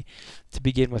process would be to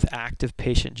begin with active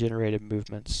patient-generated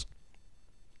movements,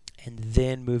 and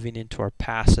then moving into our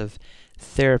passive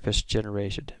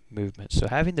therapist-generated movements. So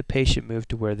having the patient move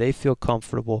to where they feel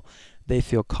comfortable, they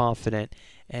feel confident,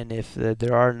 and if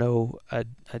there are no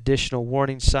additional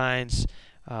warning signs,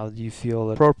 you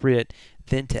feel appropriate,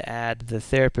 then to add the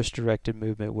therapist-directed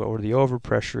movement, or the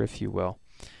overpressure, if you will.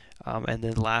 And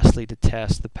then lastly, to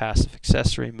test the passive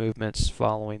accessory movements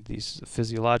following these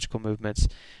physiological movements,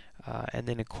 and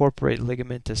then incorporate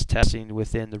ligamentous testing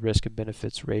within the risk and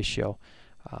benefits ratio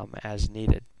as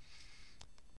needed.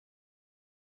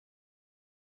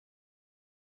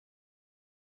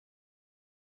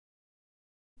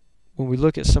 When we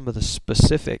look at some of the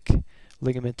specific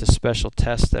ligamentous special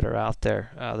tests that are out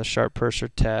there, the Sharp-Purser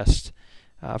test,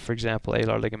 for example,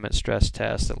 alar ligament stress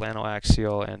test,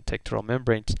 atlantoaxial and tectoral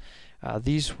membranes,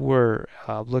 these were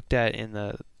looked at in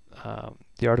the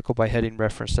The article by heading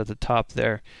referenced at the top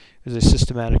there is a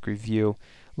systematic review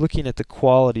looking at the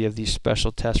quality of these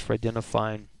special tests for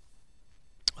identifying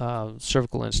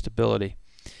cervical instability.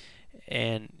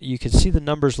 And you can see the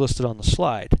numbers listed on the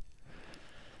slide.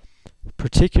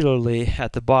 Particularly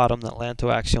at the bottom, the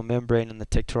atlantoaxial membrane and the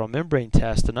tectoral membrane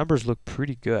test, the numbers look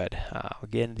pretty good.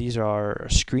 Again, these are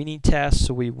screening tests,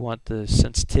 so we want the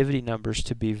sensitivity numbers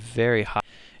to be very high.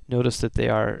 Notice that they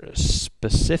are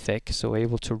specific, so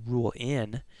able to rule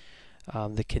in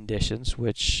the conditions,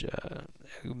 which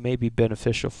may be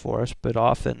beneficial for us, but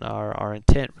often our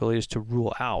intent really is to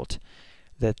rule out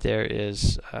that there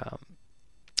is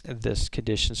this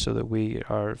condition so that we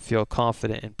feel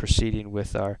confident in proceeding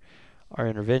with our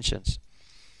interventions.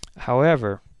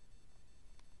 However,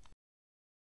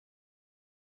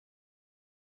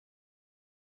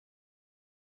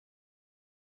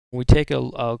 when we take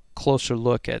a closer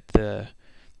look at the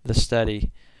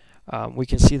study, we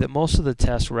can see that most of the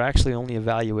tests were actually only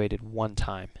evaluated one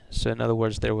time. So in other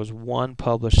words, there was one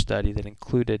published study that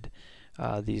included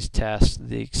these tests,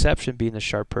 the exception being the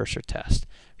Sharp-Purser test.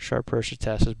 Sharp-Purser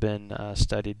test has been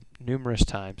studied numerous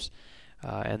times,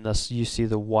 and thus you see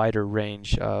the wider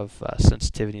range of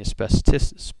sensitivity and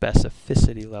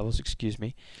specificity levels,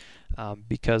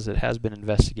 because it has been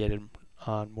investigated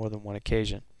on more than one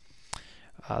occasion.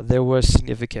 There was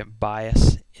significant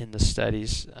bias in the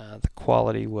studies. The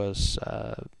quality was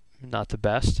not the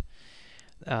best,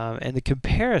 and the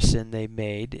comparison they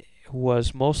made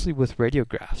was mostly with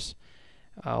radiographs,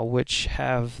 which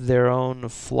have their own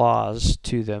flaws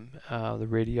to them. The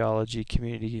radiology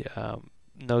community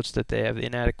notes that they have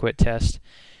inadequate test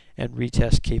and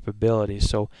retest capabilities.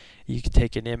 So you can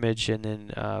take an image and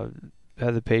then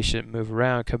have the patient move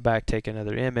around, come back, take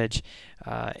another image,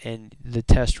 and the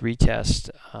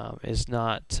retest is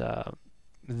not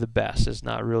the best. It's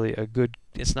not really a good.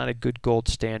 It's not a good gold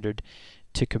standard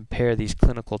to compare these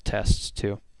clinical tests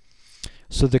to.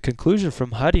 So the conclusion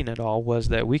from Hudding et al. Was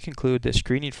that we conclude that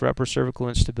screening for upper cervical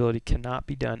instability cannot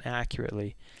be done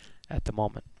accurately at the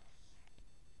moment.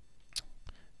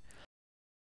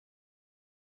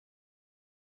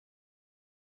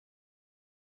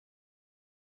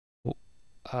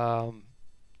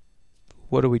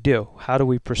 What do we do? How do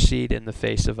we proceed in the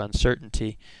face of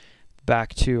uncertainty?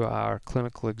 Back to our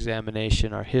clinical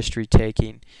examination, our history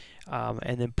taking,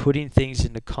 and then putting things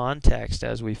into context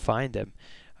as we find them.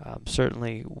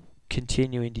 Certainly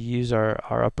continuing to use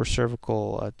our upper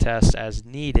cervical test as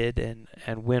needed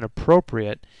and when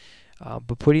appropriate,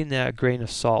 but putting that grain of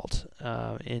salt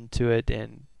into it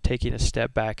and taking a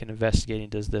step back and investigating,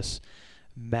 does this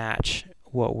match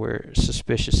what we're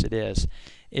suspicious it is?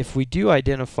 If we do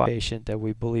identify a patient that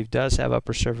we believe does have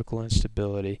upper cervical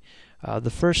instability, the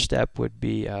first step would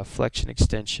be flexion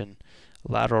extension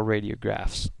lateral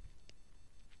radiographs.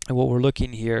 And what we're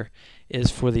looking here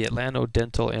is for the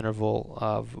atlantodental interval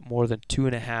of more than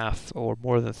 2.5 or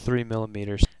more than 3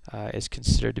 millimeters is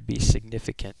considered to be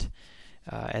significant.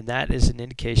 And that is an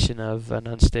indication of an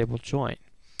unstable joint.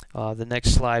 The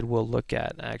next slide we'll look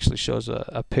at actually shows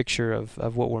a picture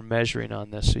of what we're measuring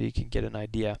on this, so you can get an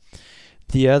idea.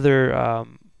 The other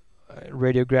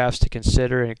radiographs to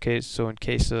consider in case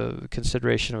of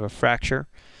consideration of a fracture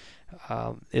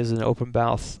is an open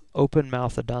mouth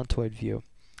odontoid view,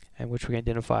 in which we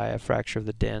identify a fracture of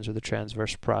the dens or the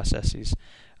transverse processes.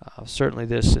 Certainly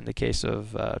this, in the case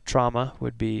of trauma,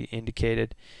 would be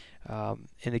indicated.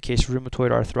 In the case of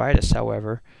rheumatoid arthritis,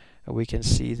 however, we can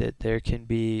see that there can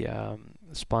be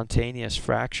spontaneous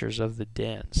fractures of the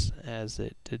dens as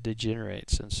it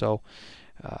degenerates, and so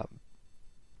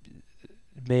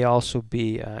it may also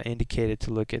be indicated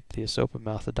to look at this open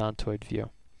mouth odontoid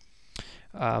view.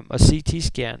 A CT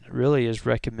scan really is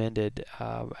recommended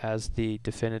as the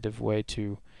definitive way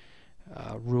to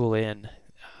rule in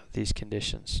these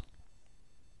conditions.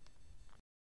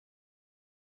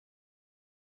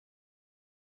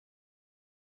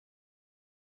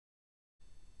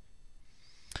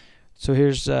 So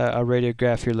here's a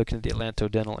radiograph here looking at the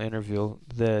atlantodental interval.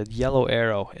 The yellow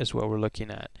arrow is what we're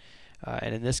looking at.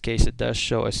 And in this case it does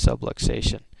show a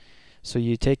subluxation. So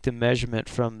you take the measurement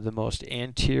from the most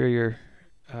anterior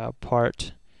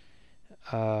part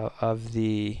of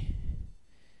the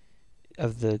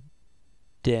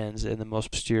dens and the most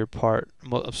posterior part,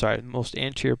 most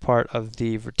anterior part of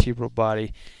the vertebral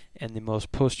body and the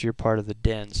most posterior part of the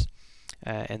dens.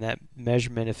 And that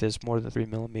measurement, if it's more than 3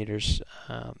 millimeters,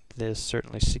 is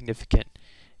certainly significant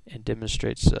and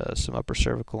demonstrates some upper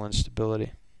cervical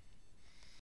instability.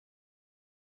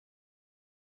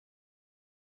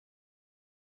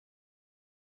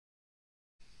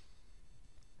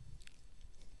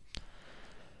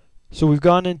 So we've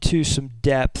gone into some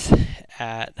depth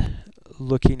at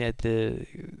looking at the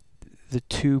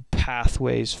two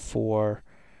pathways for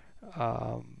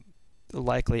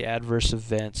likely adverse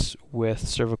events with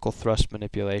cervical thrust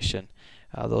manipulation,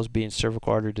 those being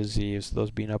cervical artery disease,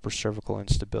 those being upper cervical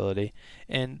instability,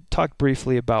 and talk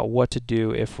briefly about what to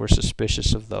do if we're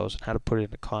suspicious of those and how to put it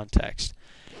into context.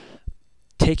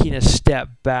 Taking a step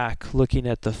back, looking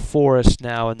at the forest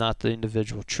now and not the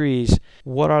individual trees,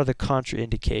 what are the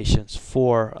contraindications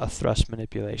for a thrust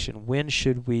manipulation? When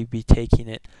should we be taking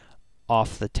it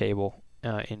off the table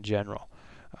in general?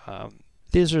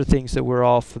 These are things that we're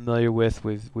all familiar with.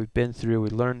 We've been through. We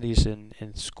learned these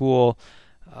in school.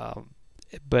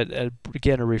 But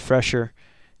again, a refresher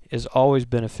is always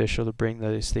beneficial to bring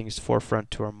those things forefront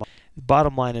to our mind. The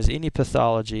bottom line is any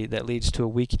pathology that leads to a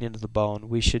weakening of the bone,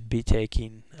 we should be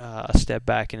taking a step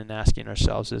back and asking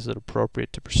ourselves, is it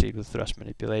appropriate to proceed with thrust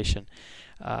manipulation?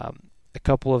 A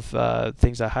couple of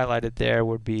things I highlighted there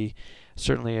would be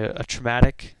certainly a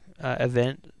traumatic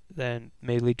event that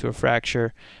may lead to a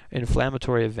fracture,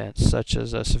 inflammatory events such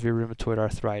as severe rheumatoid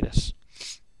arthritis.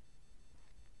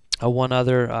 One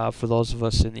other, for those of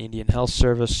us in the Indian Health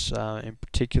Service, in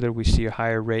particular, we see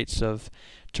higher rates of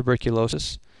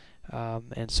tuberculosis.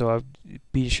 And so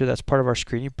be sure that's part of our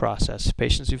screening process.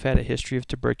 Patients who've had a history of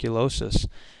tuberculosis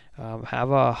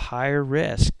have a higher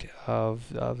risk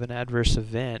of an adverse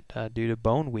event due to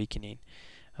bone weakening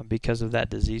because of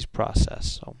that disease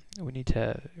process. So we need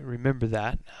to remember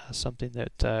that, something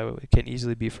that can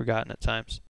easily be forgotten at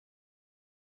times.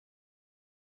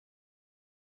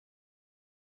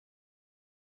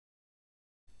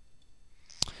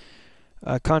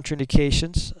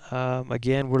 Contraindications,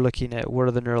 again, we're looking at what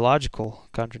are the neurological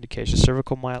contraindications.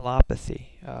 Cervical myelopathy,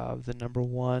 the number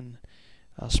one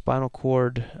spinal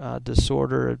cord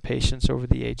disorder in patients over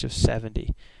the age of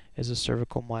 70 is a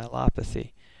cervical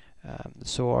myelopathy.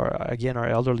 So again, our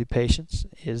elderly patients,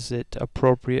 is it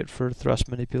appropriate for thrust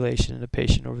manipulation in a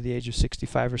patient over the age of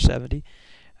 65 or 70?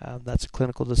 That's a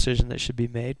clinical decision that should be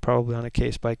made, probably on a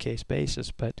case-by-case basis,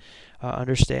 but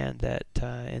understand that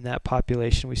in that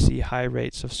population we see high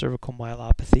rates of cervical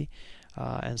myelopathy,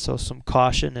 and so some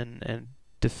caution and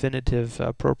definitive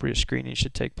appropriate screening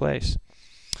should take place.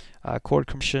 Cord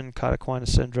compression, Cauda-Equina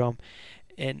syndrome,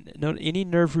 and note any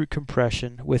nerve root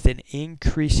compression with an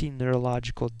increasing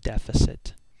neurological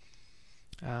deficit.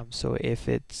 So if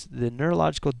it's the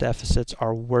neurological deficits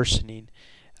are worsening,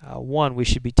 one, we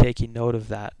should be taking note of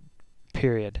that,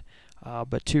 period.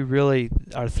 But two, really,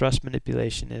 our thrust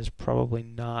manipulation is probably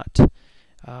not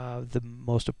the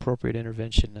most appropriate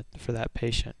intervention for that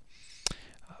patient.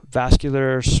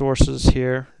 Vascular sources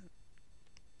here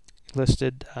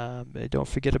listed. Don't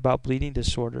forget about bleeding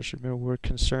disorders. Remember, we're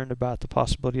concerned about the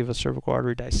possibility of a cervical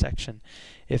artery dissection.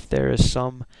 If there is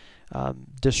some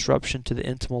disruption to the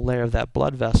intimal layer of that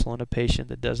blood vessel in a patient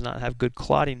that does not have good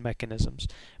clotting mechanisms,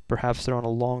 perhaps they're on a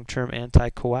long-term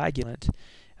anticoagulant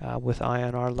with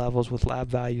INR levels with lab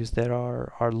values that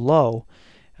are low,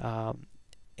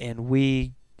 and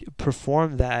we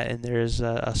perform that and there's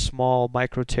a small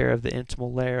micro tear of the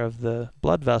intimal layer of the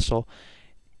blood vessel,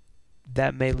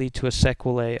 that may lead to a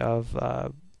sequelae of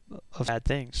bad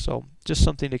things. So just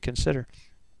something to consider.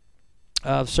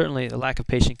 Certainly the lack of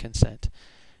patient consent.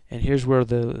 And here's where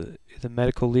the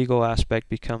medical legal aspect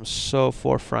becomes so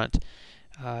forefront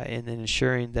in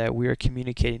ensuring that we are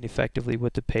communicating effectively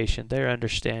with the patient. They're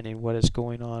understanding what is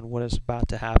going on, what is about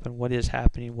to happen, what is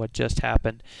happening, what just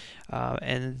happened,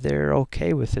 and they're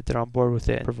okay with it. They're on board with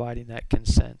it and providing that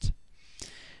consent.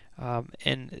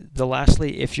 And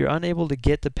lastly, if you're unable to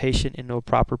get the patient into a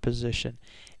proper position,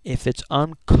 if it's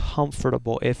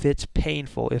uncomfortable, if it's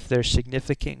painful, if there's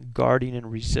significant guarding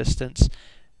and resistance,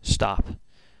 stop.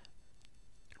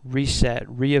 Reset,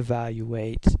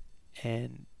 reevaluate,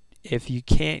 and if you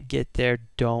can't get there,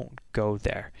 don't go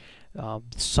there.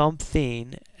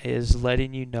 Something is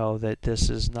letting you know that this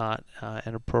is not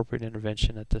an appropriate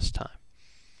intervention at this time.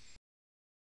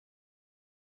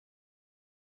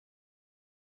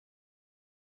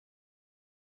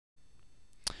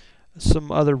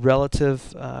 Some other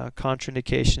relative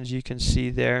contraindications you can see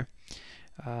there.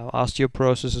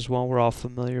 Osteoporosis is one we're all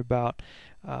familiar about.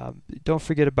 Don't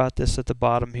forget about this at the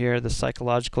bottom here, the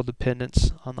psychological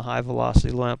dependence on the high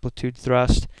velocity, low amplitude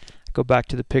thrust. Go back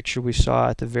to the picture we saw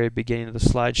at the very beginning of the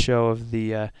slideshow of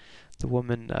the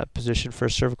woman positioned for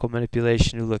cervical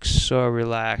manipulation who looks so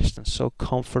relaxed and so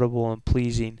comfortable and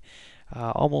pleasing,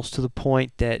 almost to the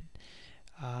point that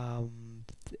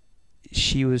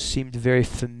she seemed very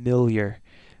familiar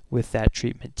with that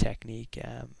treatment technique,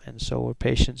 and so we're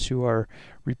patients who are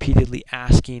repeatedly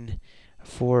asking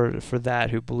for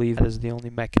that, who believe that is the only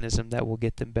mechanism that will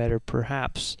get them better.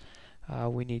 Perhaps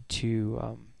we need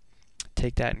to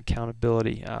take that in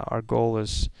accountability. Our goal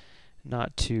is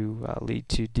not to lead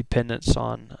to dependence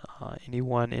on any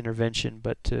one intervention,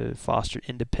 but to foster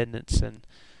independence and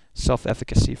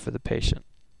self-efficacy for the patient.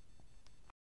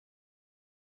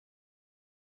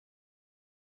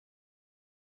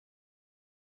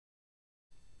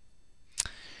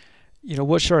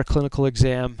 What should our clinical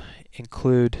exam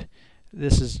include?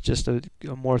 This is just a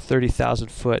more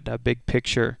 30,000 foot big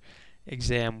picture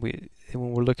exam. When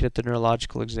we're looking at the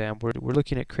neurological exam, we're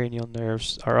looking at cranial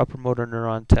nerves. Our upper motor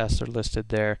neuron tests are listed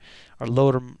there. Our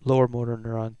lower motor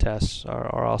neuron tests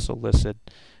are also listed.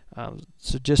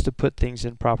 So just to put things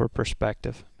in proper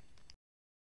perspective.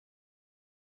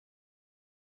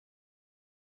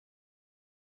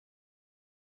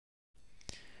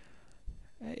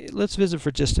 Let's visit for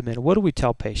just a minute. What do we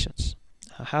tell patients?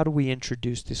 How do we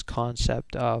introduce this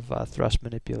concept of thrust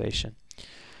manipulation?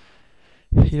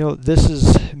 This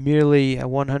is merely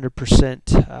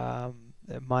 100%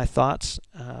 my thoughts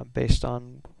based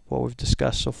on what we've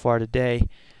discussed so far today.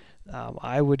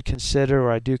 I would consider,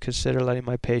 or I do consider, letting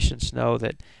my patients know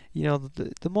that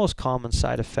the most common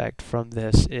side effect from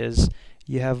this is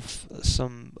you have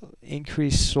some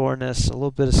increased soreness, a little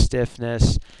bit of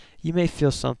stiffness. You may feel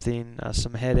something,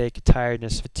 some headache,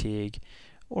 tiredness, fatigue,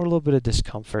 or a little bit of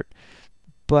discomfort.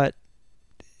 But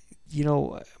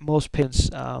most patients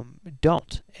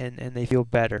don't, and they feel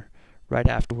better right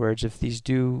afterwards. If these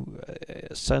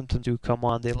symptoms do come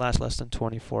on, they last less than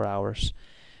 24 hours.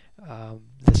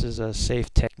 This is a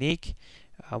safe technique.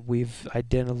 We've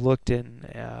looked and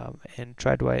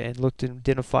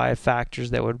identify factors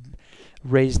that would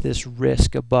raise this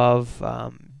risk above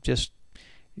just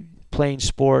playing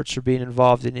sports or being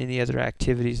involved in any other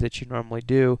activities that you normally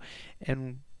do,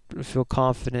 and feel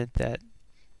confident that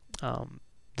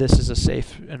this is a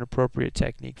safe and appropriate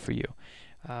technique for you.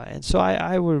 And so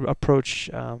I would approach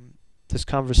this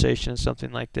conversation,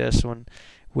 something like this, when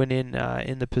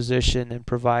in the position and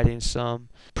providing some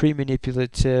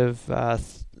pre-manipulative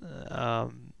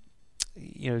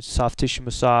soft tissue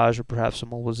massage, or perhaps some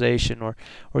mobilization, or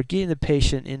getting the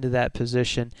patient into that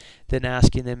position, then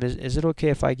asking them, is it okay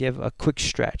if I give a quick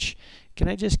stretch? Can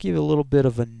I just give a little bit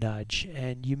of a nudge?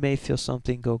 And you may feel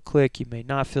something go click, you may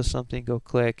not feel something go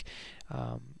click,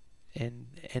 and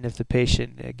if the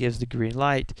patient gives the green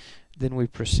light, then we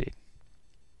proceed.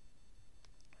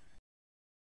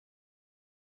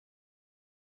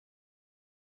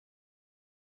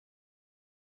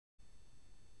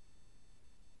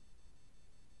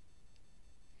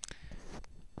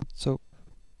 So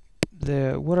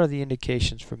what are the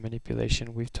indications for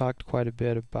manipulation? We've talked quite a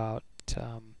bit about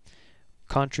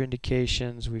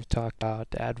contraindications. We've talked about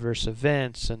adverse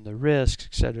events and the risks,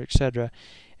 etc., etc.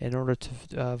 In order to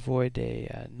avoid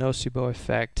a nocebo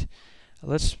effect,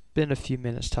 let's spend a few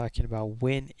minutes talking about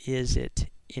when is it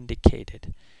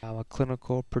indicated. A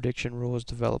clinical prediction rule was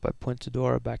developed by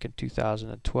Puentadora back in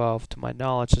 2012. To my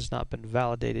knowledge, has not been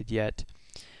validated yet.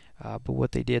 But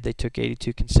what they did, they took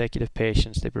 82 consecutive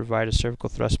patients, they provided cervical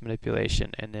thrust manipulation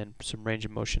and then some range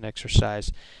of motion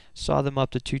exercise, saw them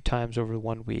up to 2 times over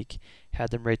 1 week,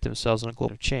 had them rate themselves on a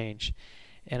global change,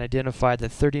 and identified that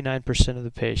 39% of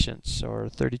the patients, or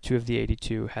 32 of the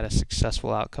 82, had a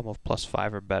successful outcome of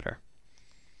 +5 or better.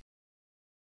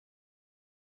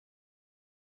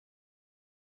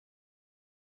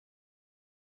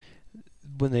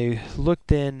 When they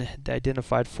looked in, they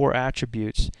identified 4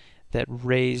 attributes that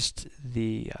raised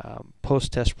the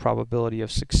post-test probability of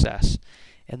success.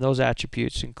 And those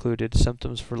attributes included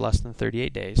symptoms for less than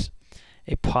 38 days,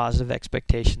 a positive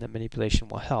expectation that manipulation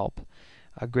will help,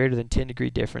 a greater than 10-degree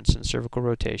difference in cervical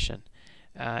rotation,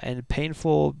 and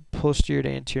painful posterior to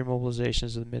anterior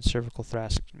mobilizations of the mid-cervical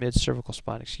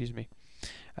spine.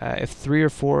 If three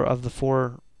of the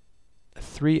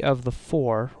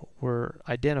four were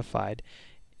identified,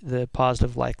 the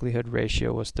positive likelihood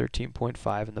ratio was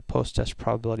 13.5, and the post-test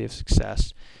probability of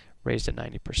success raised to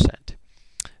 90%.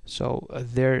 So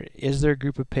there a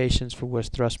group of patients for which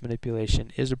thrust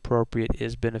manipulation is appropriate,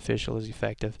 is beneficial, is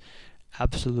effective?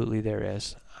 Absolutely there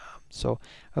is. So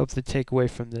I hope the takeaway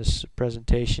from this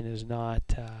presentation is not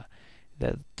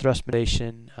that thrust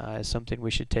manipulation is something we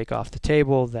should take off the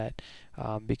table, that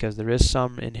because there is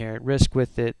some inherent risk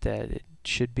with it, that it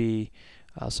should be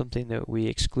something that we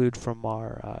exclude from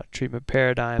our treatment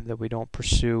paradigm, that we don't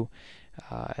pursue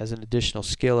as an additional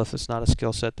skill if it's not a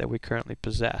skill set that we currently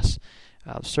possess.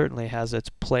 Certainly has its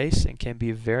place and can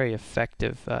be a very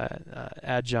effective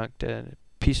adjunct and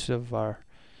piece of our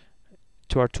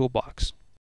toolbox.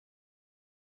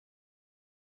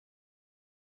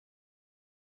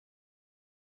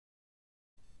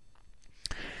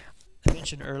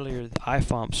 mentioned earlier the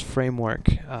IFOMS framework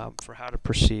for how to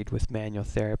proceed with manual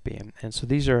therapy, and so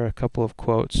these are a couple of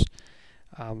quotes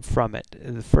from it.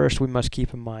 The first, we must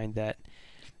keep in mind that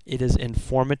it is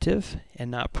informative and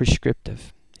not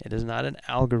prescriptive. It is not an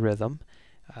algorithm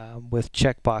with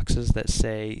checkboxes that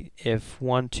say if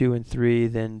 1, 2, and 3,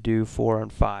 then do 4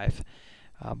 and 5,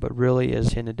 but really is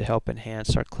intended to help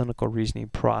enhance our clinical reasoning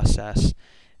process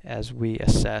as we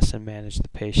assess and manage the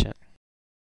patient.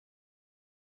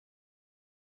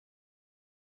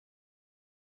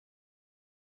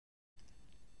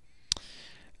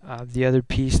 The other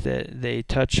piece that they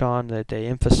touch on, that they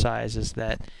emphasize, is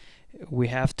that we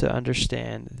have to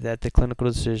understand that the clinical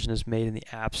decision is made in the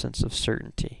absence of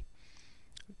certainty.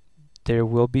 There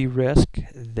will be risk,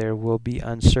 there will be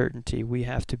uncertainty. We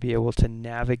have to be able to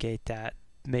navigate that,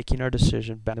 making our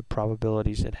decision based on the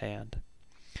probabilities at hand.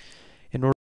 In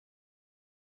order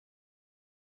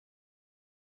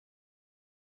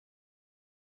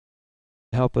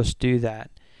to help us do that,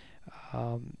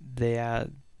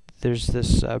 there's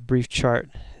this brief chart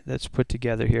that's put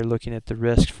together here looking at the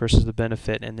risk versus the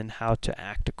benefit and then how to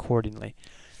act accordingly.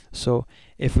 So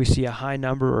if we see a high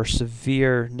number or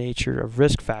severe nature of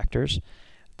risk factors,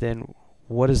 then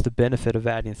what is the benefit of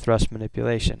adding thrust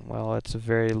manipulation? Well, it's a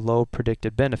very low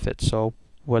predicted benefit. So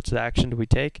what's the action do we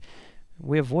take?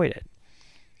 We avoid it.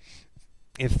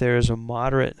 If there's a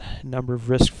moderate number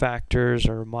of risk factors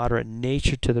or a moderate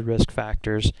nature to the risk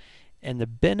factors, and the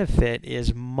benefit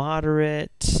is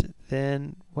moderate,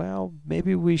 then, well,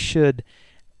 maybe we should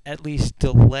at least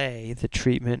delay the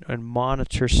treatment and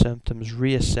monitor symptoms,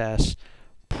 reassess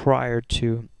prior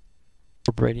to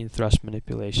incorporating thrust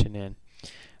manipulation in,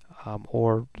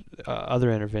 or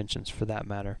other interventions for that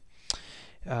matter.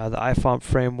 The IFOMP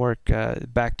framework,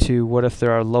 back to what if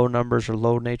there are low numbers or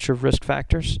low nature of risk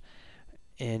factors,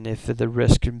 and if the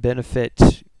risk and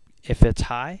benefit, if it's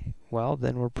high, well,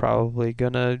 then we're probably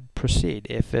going to proceed.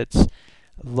 If it's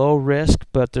low risk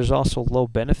but there's also low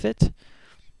benefit,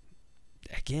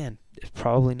 again, it's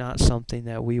probably not something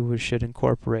that we should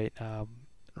incorporate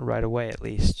right away at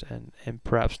least, and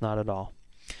perhaps not at all.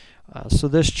 So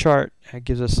this chart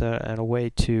gives us a way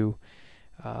to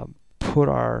put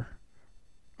our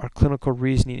clinical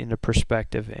reasoning into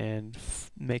perspective and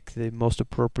make the most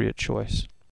appropriate choice.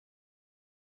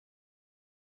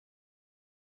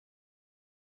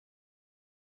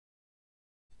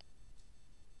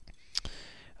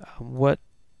 What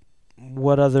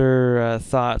other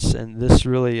thoughts? And this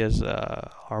really is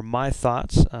are my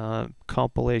thoughts,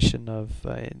 compilation of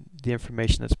the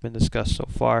information that's been discussed so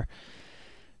far.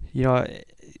 You know,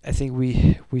 I think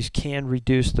we can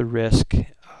reduce the risk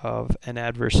of an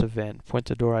adverse event.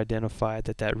 Pointador identified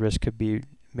that risk could be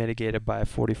mitigated by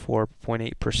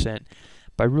 44.8%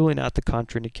 by ruling out the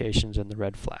contraindications and the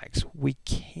red flags. We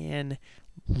can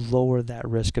lower that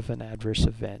risk of an adverse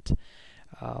event.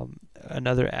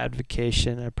 Another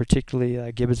advocation,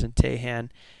 particularly Gibbons and Tahan,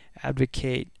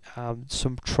 advocate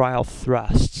some trial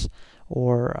thrusts,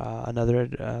 or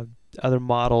other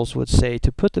models would say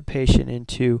to put the patient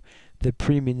into the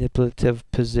pre-manipulative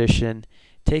position,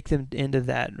 take them into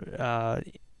that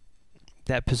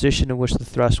position in which the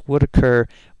thrust would occur,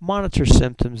 monitor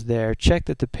symptoms there, check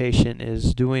that the patient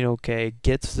is doing okay,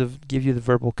 give you the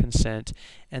verbal consent,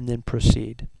 and then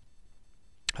proceed.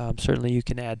 Certainly you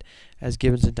can add, as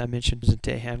Gibbons and Dimensions and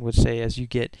Tahan would say, as you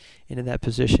get into that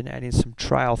position, adding some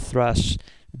trial thrusts,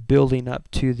 building up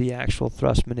to the actual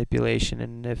thrust manipulation,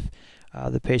 and if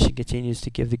the patient continues to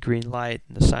give the green light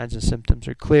and the signs and symptoms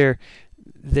are clear,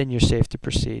 then you're safe to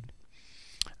proceed.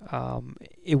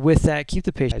 With that, keep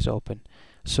the patient's eyes open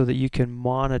so that you can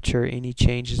monitor any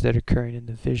changes that are occurring in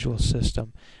the visual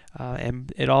system.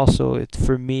 And it also,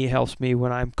 for me, helps me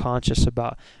when I'm conscious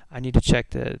about I need to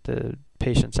check the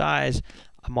patient's eyes.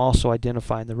 I'm also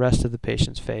identifying the rest of the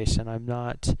patient's face, and I'm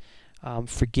not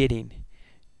forgetting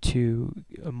to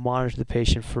monitor the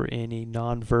patient for any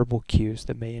nonverbal cues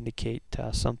that may indicate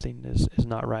something is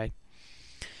not right.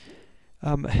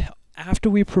 After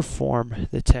we perform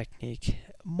the technique,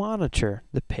 monitor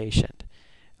the patient.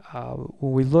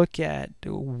 When we look at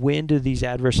when do these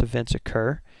adverse events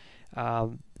occur,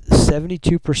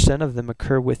 72% of them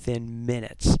occur within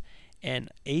minutes, and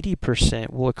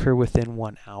 80% will occur within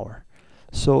 1 hour.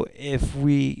 So if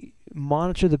we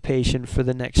monitor the patient for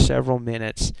the next several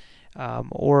minutes,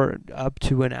 or up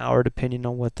to an hour depending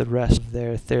on what the rest of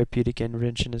their therapeutic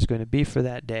intervention is going to be for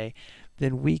that day,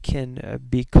 then we can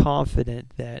be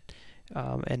confident that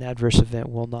an adverse event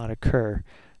will not occur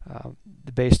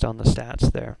based on the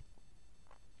stats there.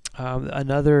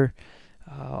 Another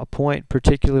point,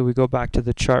 particularly we go back to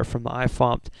the chart from the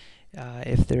IFOMP,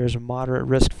 If there's moderate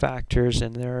risk factors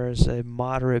and there is a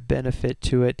moderate benefit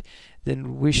to it,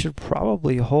 then we should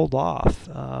probably hold off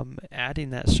adding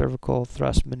that cervical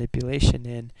thrust manipulation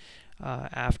in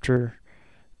after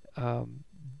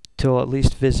till at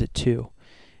least visit 2.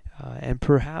 And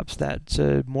perhaps that's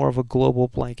more of a global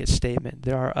blanket statement.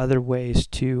 There are other ways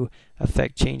to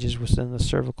affect changes within the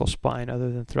cervical spine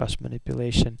other than thrust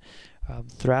manipulation.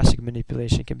 Thoracic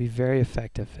manipulation can be very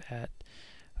effective at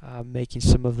making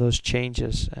some of those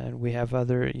changes, and we have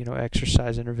other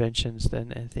exercise interventions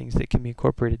and things that can be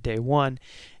incorporated day 1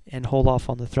 and hold off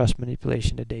on the thrust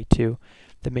manipulation to day 2.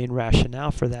 The main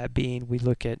rationale for that being we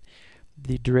look at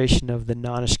the duration of the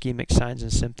non-ischemic signs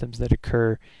and symptoms that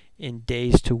occur in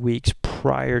days to weeks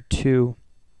prior to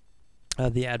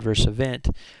the adverse event.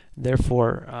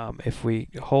 Therefore, if we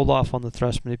hold off on the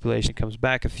thrust manipulation, comes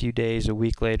back a few days, a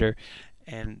week later,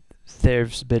 and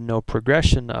there's been no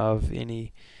progression of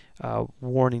any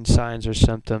warning signs or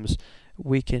symptoms,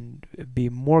 we can be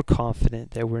more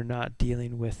confident that we're not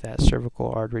dealing with that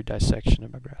cervical artery dissection in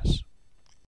progress.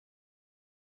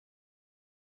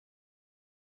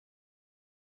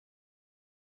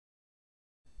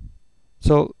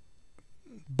 So,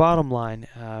 bottom line,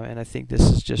 and I think this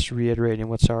is just reiterating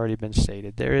what's already been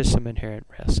stated, there is some inherent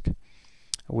risk.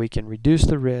 We can reduce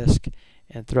the risk,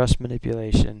 and thrust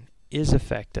manipulation is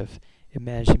effective in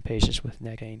managing patients with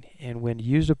neck pain, and when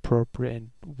used appropriate,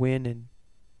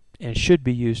 and should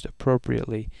be used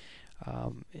appropriately,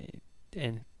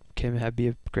 and can be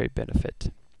a great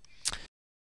benefit.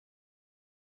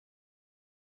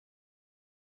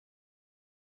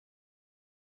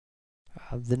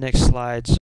 The next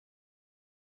slides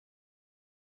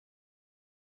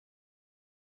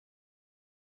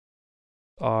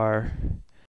are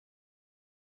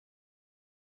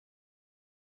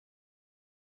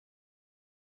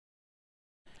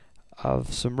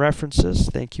of some references.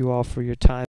 Thank you all for your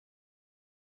time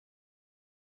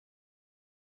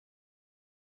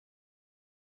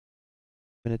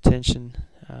and attention,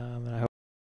 and I hope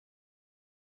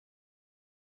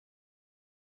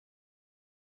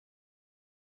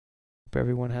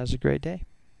everyone has a great day.